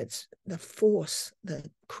violence, that's the force, the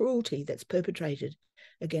cruelty that's perpetrated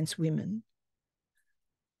against women,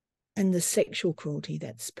 and the sexual cruelty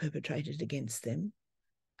that's perpetrated against them.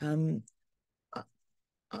 My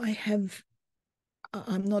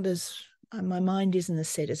mind isn't as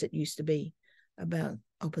set as it used to be about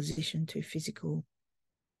opposition to physical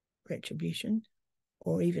retribution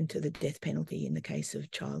or even to the death penalty in the case of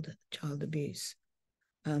child abuse.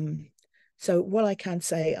 So while I can't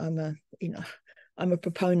say I'm a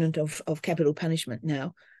proponent of capital punishment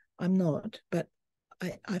now, I'm not, but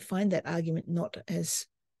I find that argument not as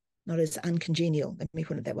uncongenial, let me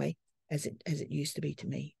put it that way, as it used to be to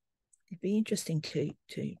me. It'd be interesting to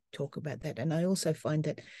talk about that. And I also find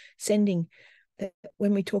that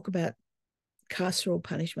when we talk about carceral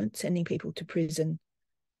punishment, sending people to prison,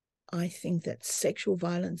 I think that sexual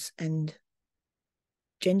violence and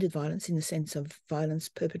gendered violence, in the sense of violence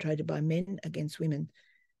perpetrated by men against women,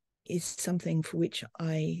 is something for which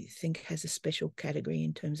I think has a special category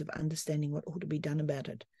in terms of understanding what ought to be done about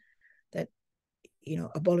it. That,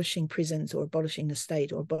 abolishing prisons or abolishing the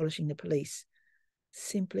state or abolishing the police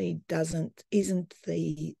simply isn't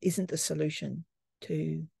the solution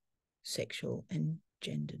to sexual and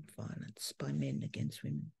gendered violence by men against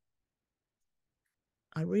women.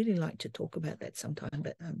 I really like to talk about that sometime,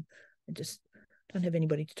 but I just don't have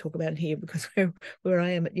anybody to talk about it here because where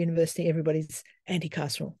I am at university, everybody's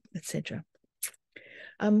anti-carceral, etc.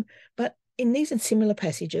 But in these and similar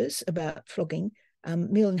passages about flogging,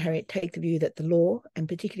 Mill and Harriet take the view that the law, and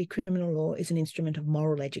particularly criminal law, is an instrument of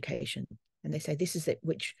moral education. And they say this is that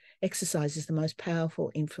which exercises the most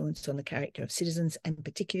powerful influence on the character of citizens and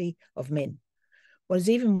particularly of men. What is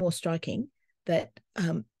even more striking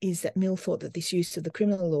is that Mill thought that this use of the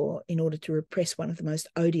criminal law in order to repress one of the most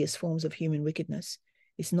odious forms of human wickedness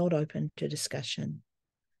is not open to discussion.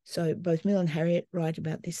 So both Mill and Harriet write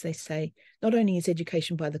about this. They say not only is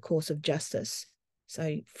education by the course of justice,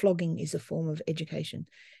 so flogging is a form of education,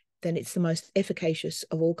 then it's the most efficacious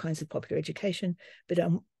of all kinds of popular education, but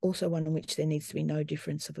also one in which there needs to be no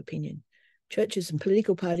difference of opinion. Churches and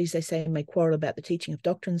political parties, they say, may quarrel about the teaching of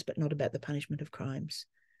doctrines, but not about the punishment of crimes.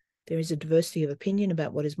 There is a diversity of opinion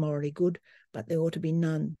about what is morally good, but there ought to be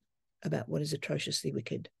none about what is atrociously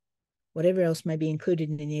wicked. Whatever else may be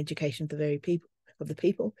included in the education of the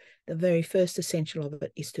people, the very first essential of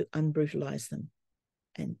it is to unbrutalize them.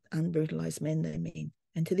 And unbrutalize men, they mean.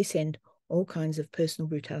 And to this end, all kinds of personal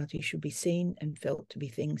brutality should be seen and felt to be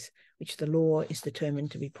things which the law is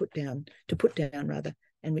determined to put down,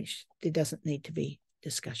 and which there doesn't need to be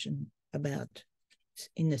discussion about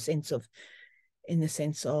in the sense of he's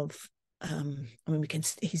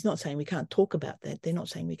not saying we can't talk about that. They're not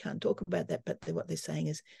saying we can't talk about that, but what they're saying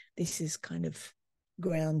is this is kind of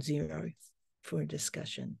ground zero for a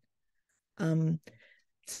discussion.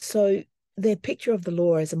 So their picture of the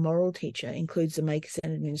law as a moral teacher includes the makers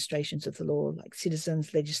and administrations of the law, like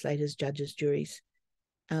citizens, legislators, judges, juries.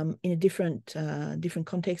 In a different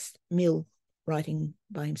context, Mill, writing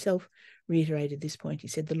by himself, reiterated this point. He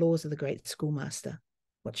said, the laws are the great schoolmaster.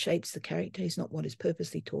 What shapes the character is not what is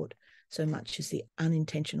purposely taught so much as the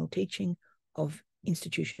unintentional teaching of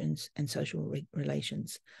institutions and social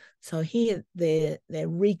relations. So here they're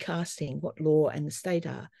recasting what law and the state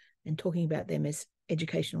are and talking about them as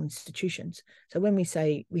educational institutions. So when we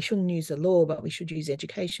say we shouldn't use the law, but we should use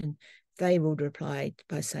education, they would reply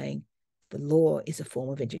by saying the law is a form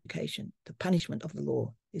of education. The punishment of the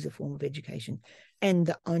law is a form of education, and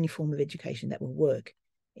the only form of education that will work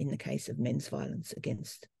in the case of men's violence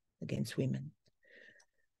against women.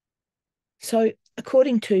 So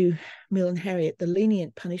according to Mill and Harriet, the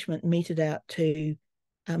lenient punishment meted out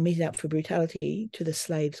for brutality to the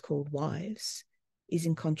slaves called wives is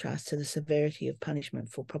in contrast to the severity of punishment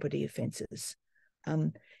for property offences.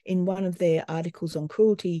 In one of their articles on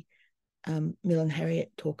cruelty, Mill and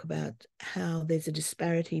Harriet talk about how there's a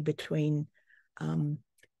disparity between the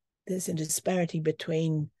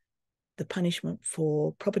punishment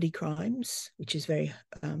for property crimes, which is the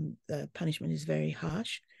punishment is very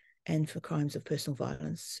harsh, and for crimes of personal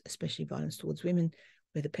violence, especially violence towards women,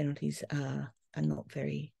 where the penalties are not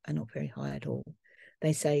very high at all.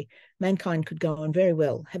 They say mankind could go on very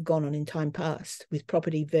well, have gone on in time past, with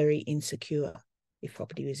property very insecure, if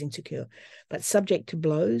property was insecure, but subject to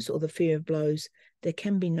blows or the fear of blows, there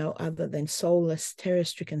can be no other than soulless,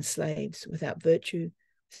 terror-stricken slaves without virtue,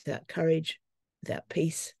 without courage, without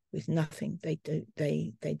peace, with nothing they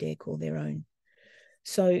dare call their own.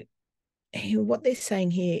 So what they're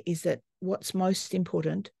saying here is that what's most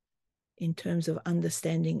important in terms of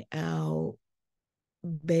understanding our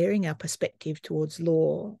perspective towards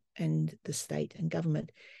law and the state and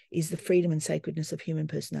government is the freedom and sacredness of human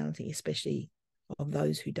personality, especially of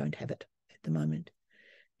those who don't have it at the moment.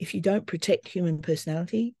 If you don't protect human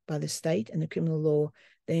personality by the state and the criminal law,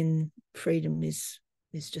 then freedom is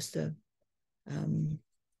just a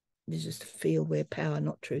field where power,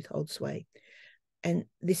 not truth, holds sway. And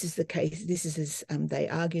this is the case. This is as they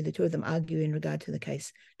argue. The two of them argue in regard to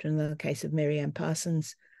another case of Mary Ann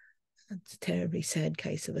Parsons. It's a terribly sad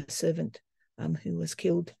case of a servant who was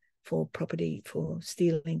killed for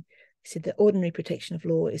stealing. He said the ordinary protection of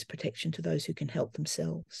law is protection to those who can help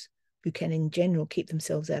themselves, who can in general keep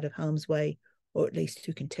themselves out of harm's way, or at least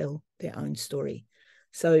who can tell their own story.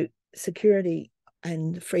 So security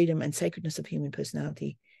and freedom and sacredness of human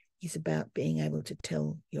personality is about being able to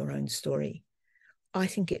tell your own story. I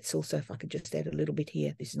think it's also, if I could just add a little bit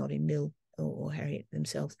here, this is not in Mill or Harriet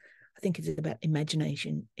themselves, I think it's about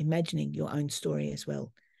imagining your own story as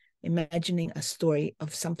well. Imagining a story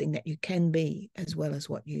of something that you can be as well as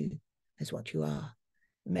what you are.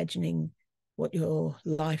 Imagining what your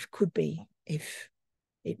life could be if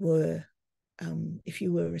you were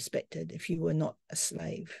respected, if you were not a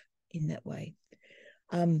slave in that way.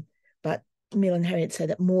 But Mill and Harriet say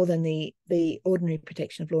that more than the ordinary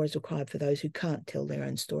protection of law is required for those who can't tell their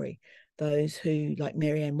own story, those who, like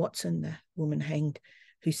Mary Ann Watson, the woman hanged,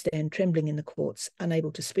 who stand trembling in the courts,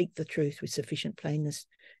 unable to speak the truth with sufficient plainness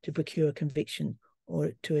to procure conviction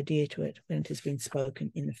or to adhere to it when it has been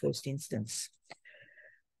spoken in the first instance.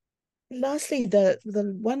 Lastly, the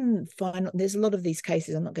one final, there's a lot of these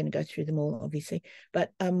cases, I'm not going to go through them all, obviously,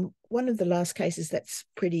 but one of the last cases that's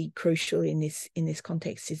pretty crucial in this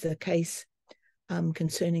context is a case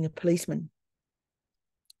concerning a policeman.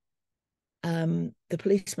 The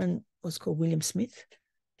policeman was called William Smith,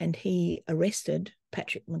 and he arrested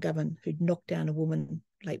Patrick McGovern, who'd knocked down a woman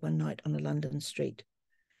late one night on a London street.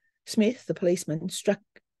 Smith, the policeman, struck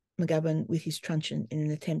McGovern with his truncheon in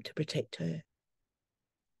an attempt to protect her.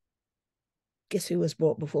 Guess who was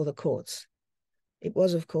brought before the courts? It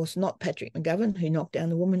was, of course, not Patrick McGovern who knocked down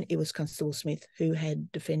the woman. It was Constable Smith who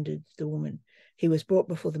had defended the woman. He was brought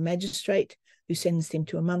before the magistrate, who sentenced him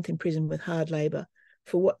to a month in prison with hard labour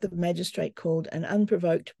for what the magistrate called an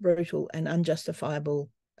unprovoked, brutal and unjustifiable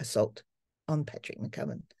assault on Patrick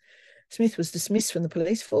McGovern. Smith was dismissed from the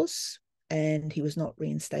police force and he was not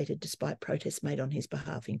reinstated despite protests made on his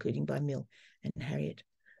behalf, including by Mill and Harriet.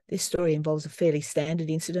 This story involves a fairly standard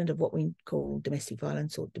incident of what we call domestic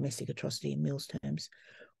violence or domestic atrocity in Mill's terms.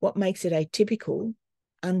 What makes it untypical,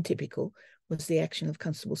 was the action of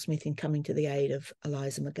Constable Smith in coming to the aid of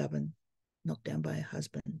Eliza McGovern, knocked down by her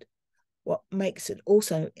husband. What makes it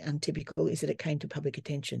also untypical is that it came to public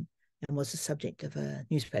attention and was the subject of a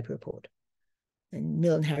newspaper report. And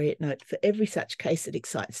Mill and Harriet note, for every such case that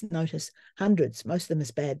excites notice, hundreds, most of them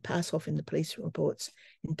as bad, pass off in the police reports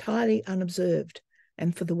entirely unobserved.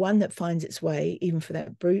 And for the one that finds its way, even for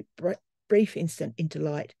that brief instant, into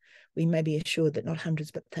light, we may be assured that not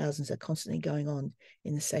hundreds but thousands are constantly going on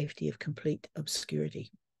in the safety of complete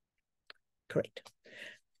obscurity. Correct.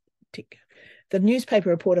 Tick. The newspaper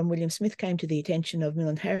report on William Smith came to the attention of Mill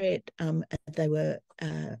and Harriet. Came to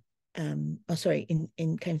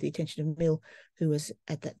the attention of Mill, who was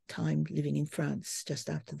at that time living in France just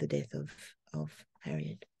after the death of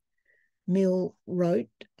Harriet. Mill wrote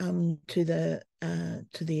to the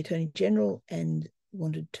Attorney General and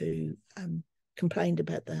wanted to complained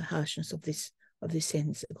about the harshness of this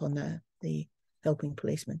sentence upon the helping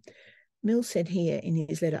policeman. Mill said here in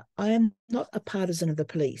his letter, "I am not a partisan of the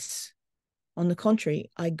police. On the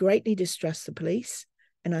contrary, I greatly distrust the police,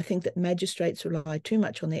 and I think that magistrates rely too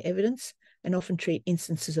much on their evidence and often treat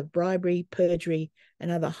instances of bribery, perjury,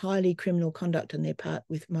 and other highly criminal conduct on their part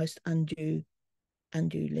with most undue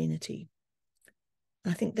lenity."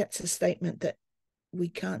 I think that's a statement that we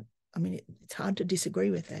can't, I mean, it's hard to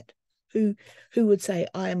disagree with that. Who would say,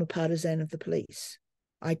 I am a partisan of the police?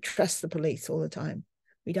 I trust the police all the time.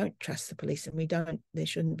 We don't trust the police, and there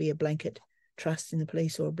shouldn't be a blanket trust in the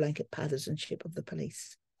police or a blanket partisanship of the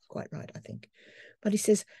police. Quite right, I think. But he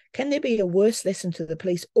says, can there be a worse lesson to the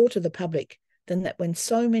police or to the public than that when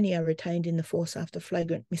so many are retained in the force after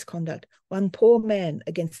flagrant misconduct, one poor man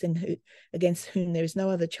against whom there is no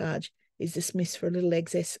other charge is dismissed for a little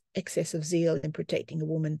excess of zeal in protecting a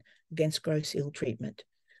woman against gross ill treatment?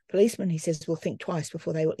 Policemen, he says, will think twice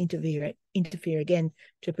before they will interfere again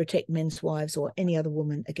to protect men's wives or any other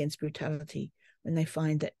woman against brutality when they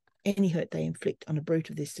find that any hurt they inflict on a brute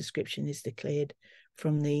of this description is declared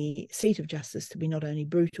from the seat of justice to be not only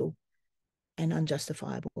brutal and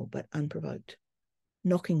unjustifiable, but unprovoked.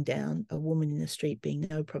 Knocking down a woman in the street being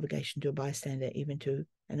no provocation to a bystander, even to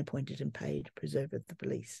an appointed and paid preserver of the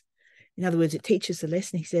police. In other words, it teaches the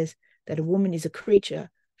lesson, he says, that a woman is a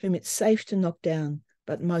creature whom it's safe to knock down,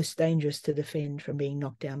 but most dangerous to defend from being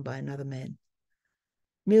knocked down by another man.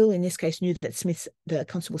 Mill, in this case, knew that the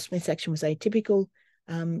Constable Smith's action was atypical.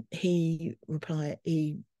 He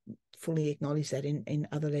fully acknowledged that in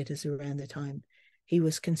other letters around the time.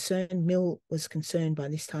 Mill was concerned by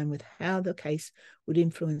this time with how the case would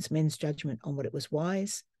influence men's judgment on what it was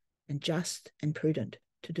wise and just and prudent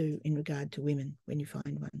to do in regard to women when you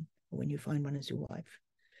find one, or when you find one as your wife.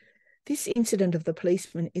 This incident of the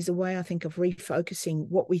policeman is a way, I think, of refocusing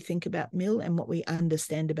what we think about Mill and what we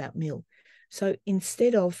understand about Mill. So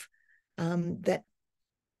instead of that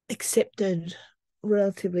accepted,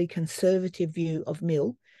 relatively conservative view of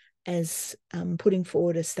Mill as putting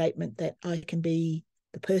forward a statement that I can be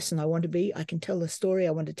the person I want to be, I can tell the story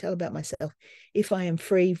I want to tell about myself if I am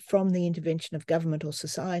free from the intervention of government or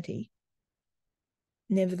society.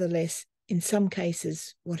 Nevertheless, in some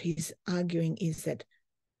cases, what he's arguing is that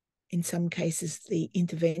in some cases, the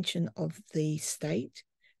intervention of the state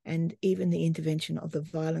and even the intervention of the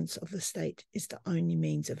violence of the state is the only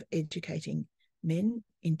means of educating men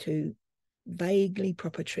into vaguely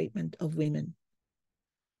proper treatment of women.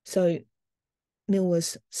 So Mill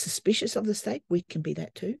was suspicious of the state. We can be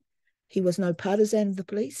that too. He was no partisan of the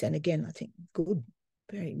police. And again, I think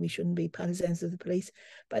we shouldn't be partisans of the police.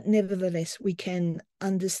 But nevertheless, we can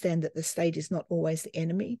understand that the state is not always the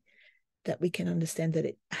enemy, that we can understand that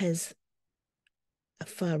it has a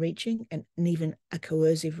far-reaching and even a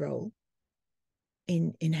coercive role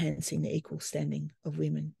in enhancing the equal standing of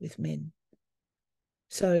women with men.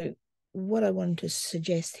 So what I wanted to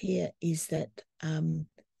suggest here is that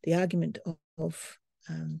the argument of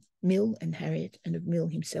Mill and Harriet, and of Mill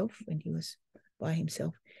himself when he was by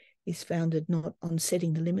himself, is founded not on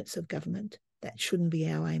setting the limits of government. That shouldn't be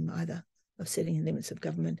our aim either, of setting the limits of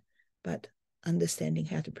government, but understanding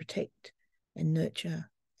how to protect and nurture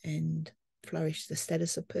and flourish the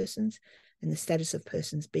status of persons, and the status of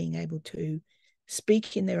persons being able to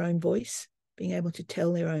speak in their own voice, being able to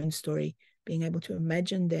tell their own story, being able to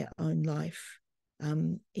imagine their own life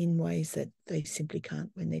in ways that they simply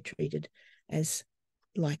can't when they're treated as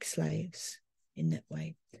like slaves in that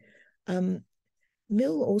way.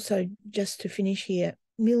 Mill also, just to finish here,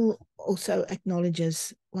 Mill also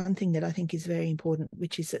acknowledges one thing that I think is very important,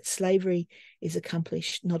 which is that slavery is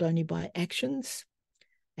accomplished not only by actions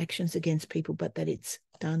against people, but that it's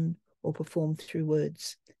done or performed through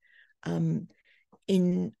words.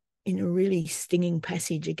 In a really stinging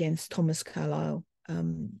passage against Thomas Carlyle,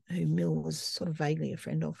 who Mill was sort of vaguely a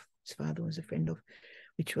friend of, his father was a friend of,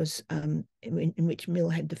 which was in which Mill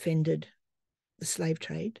had defended the slave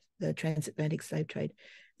trade, the transatlantic slave trade.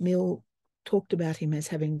 Mill talked about him as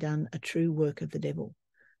having done a true work of the devil.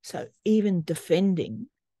 So even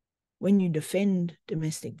when you defend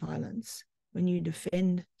domestic violence, when you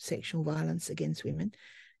defend sexual violence against women,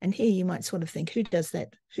 and here you might sort of think, who does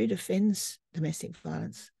that? Who defends domestic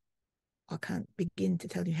violence? I can't begin to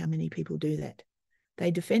tell you how many people do that. They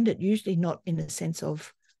defend it usually not in the sense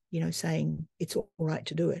of, saying it's all right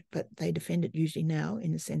to do it, but they defend it usually now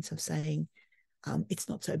in the sense of saying it's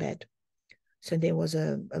not so bad. So there was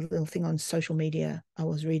a little thing on social media I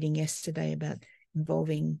was reading yesterday about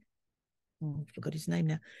involving, I forgot his name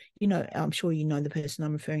now. I'm sure you know the person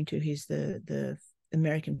I'm referring to, who's the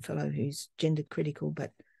American fellow who's gender critical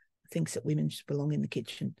but thinks that women should belong in the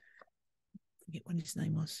kitchen. I forget what his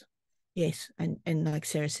name was. Yes, and like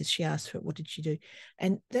Sarah says, she asked for it. What did she do?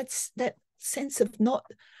 And that's that sense of not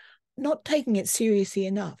taking it seriously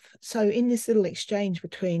enough. So in this little exchange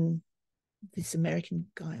between this American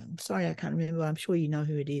guy, I'm sorry I can't remember. I'm sure you know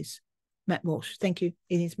who it is. Matt Walsh. Thank you.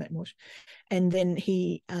 It is Matt Walsh. And then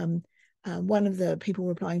he, one of the people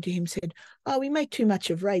replying to him said, "Oh, we make too much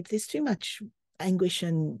of rape. There's too much anguish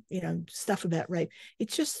and stuff about rape.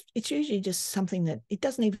 It's usually just something that it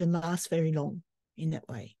doesn't even last very long in that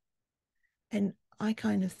way." And I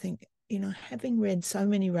kind of think, having read so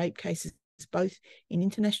many rape cases, both in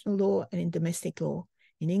international law and in domestic law,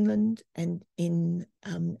 in England and in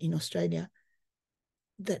Australia,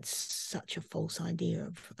 that's such a false idea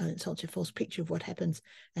of such a false picture of what happens,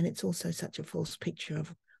 and it's also such a false picture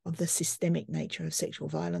of the systemic nature of sexual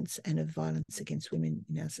violence and of violence against women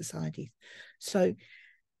in our societies. So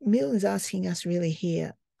Mill is asking us really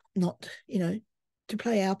here not, to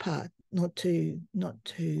play our part, not to.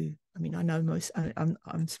 I mean, I know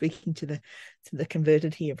I'm speaking to the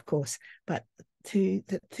converted here, of course, but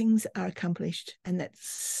that things are accomplished, and that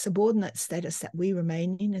subordinate status that we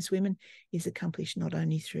remain in as women is accomplished not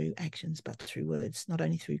only through actions but through words, not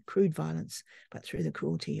only through crude violence but through the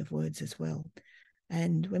cruelty of words as well.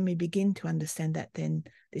 And when we begin to understand that, then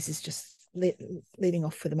this is just leading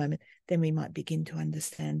off for the moment, then we might begin to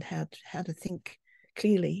understand how to think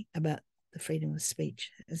clearly about the freedom of speech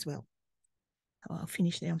as well. I'll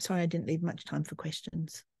finish there. I'm sorry I didn't leave much time for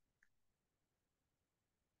questions.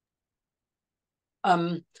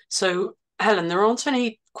 So Helen, there aren't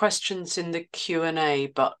any questions in the Q&A,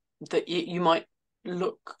 but that you might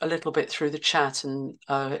look a little bit through the chat, and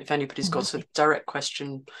if anybody's got a direct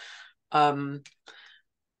question,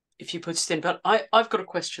 if you put it in. But I've got a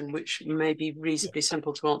question which may be reasonably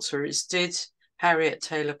simple to answer. Is, did Harriet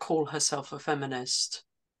Taylor call herself a feminist?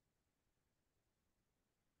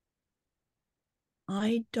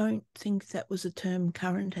 I don't think that was a term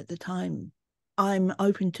current at the time. I'm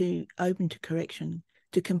open to correction,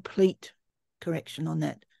 to complete correction on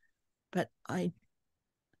that. But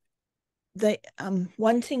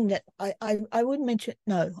one thing that I would mention,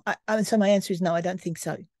 no. So my answer is no, I don't think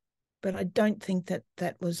so. But I don't think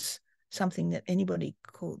that was something that anybody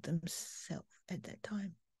called themselves at that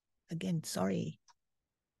time. Again, sorry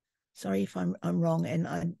if I'm wrong,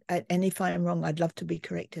 and if I'm wrong, I'd love to be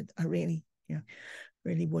corrected. I really,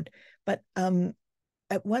 really would. But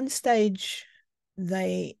at one stage,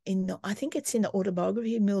 I think it's in the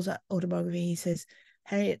autobiography, Mill's autobiography, he says,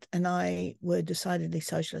 Harriet and I were decidedly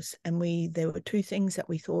socialists, and there were two things that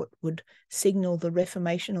we thought would signal the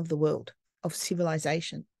reformation of the world, of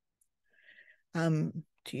civilization. To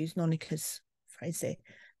use Nonika's phrase there,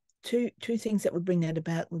 two things that would bring that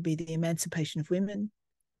about would be the emancipation of women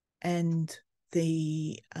and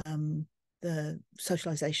the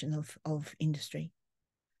socialization of industry.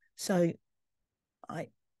 So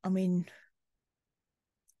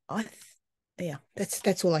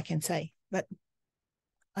that's all I can say. But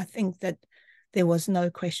I think that there was no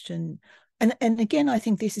question. And again, I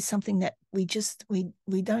think this is something that we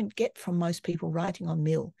don't get from most people writing on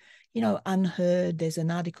Mill. Unheard, there's an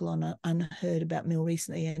article on Unheard about Mill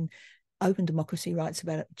recently, and Open Democracy writes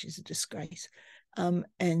about it, which is a disgrace. And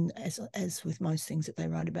as with most things that they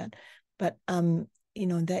write about. But they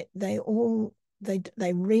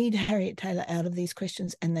read Harriet Taylor out of these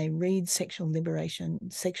questions, and they read sexual liberation,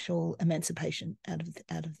 sexual emancipation out of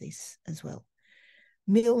this as well.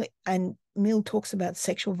 Mill talks about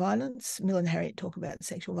sexual violence. Mill and Harriet talk about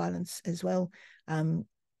sexual violence as well.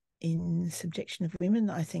 In Subjection of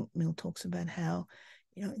Women, I think Mill talks about how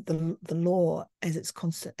the law as it's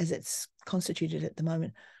constituted at the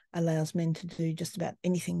moment allows men to do just about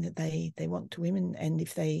anything that they want to women, and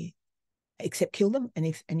if they except kill them, and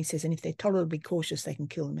he says, and if they're tolerably cautious, they can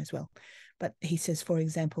kill them as well. But he says, for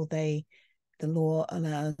example, the law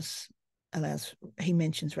allows. He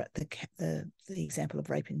mentions the example of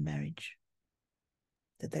rape in marriage.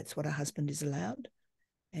 That's what a husband is allowed.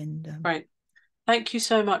 And right. Thank you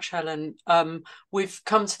so much, Helen. We've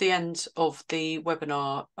come to the end of the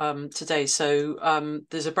webinar today, so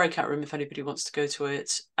there's a breakout room if anybody wants to go to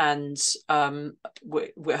it, and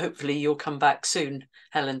we're hopefully you'll come back soon,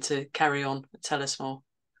 Helen, to carry on, tell us more.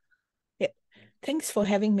 Yeah, thanks for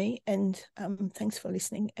having me, and thanks for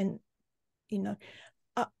listening. And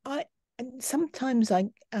I sometimes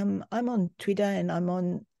I'm on Twitter, and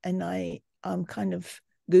I'm kind of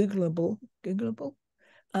Googleable.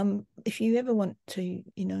 If you ever want to,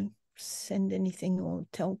 send anything or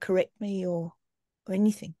correct me or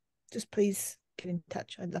anything, just please get in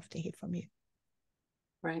touch. I'd love to hear from you.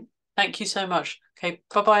 Right. Thank you so much. Okay.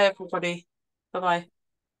 Bye-bye, everybody. Bye-bye.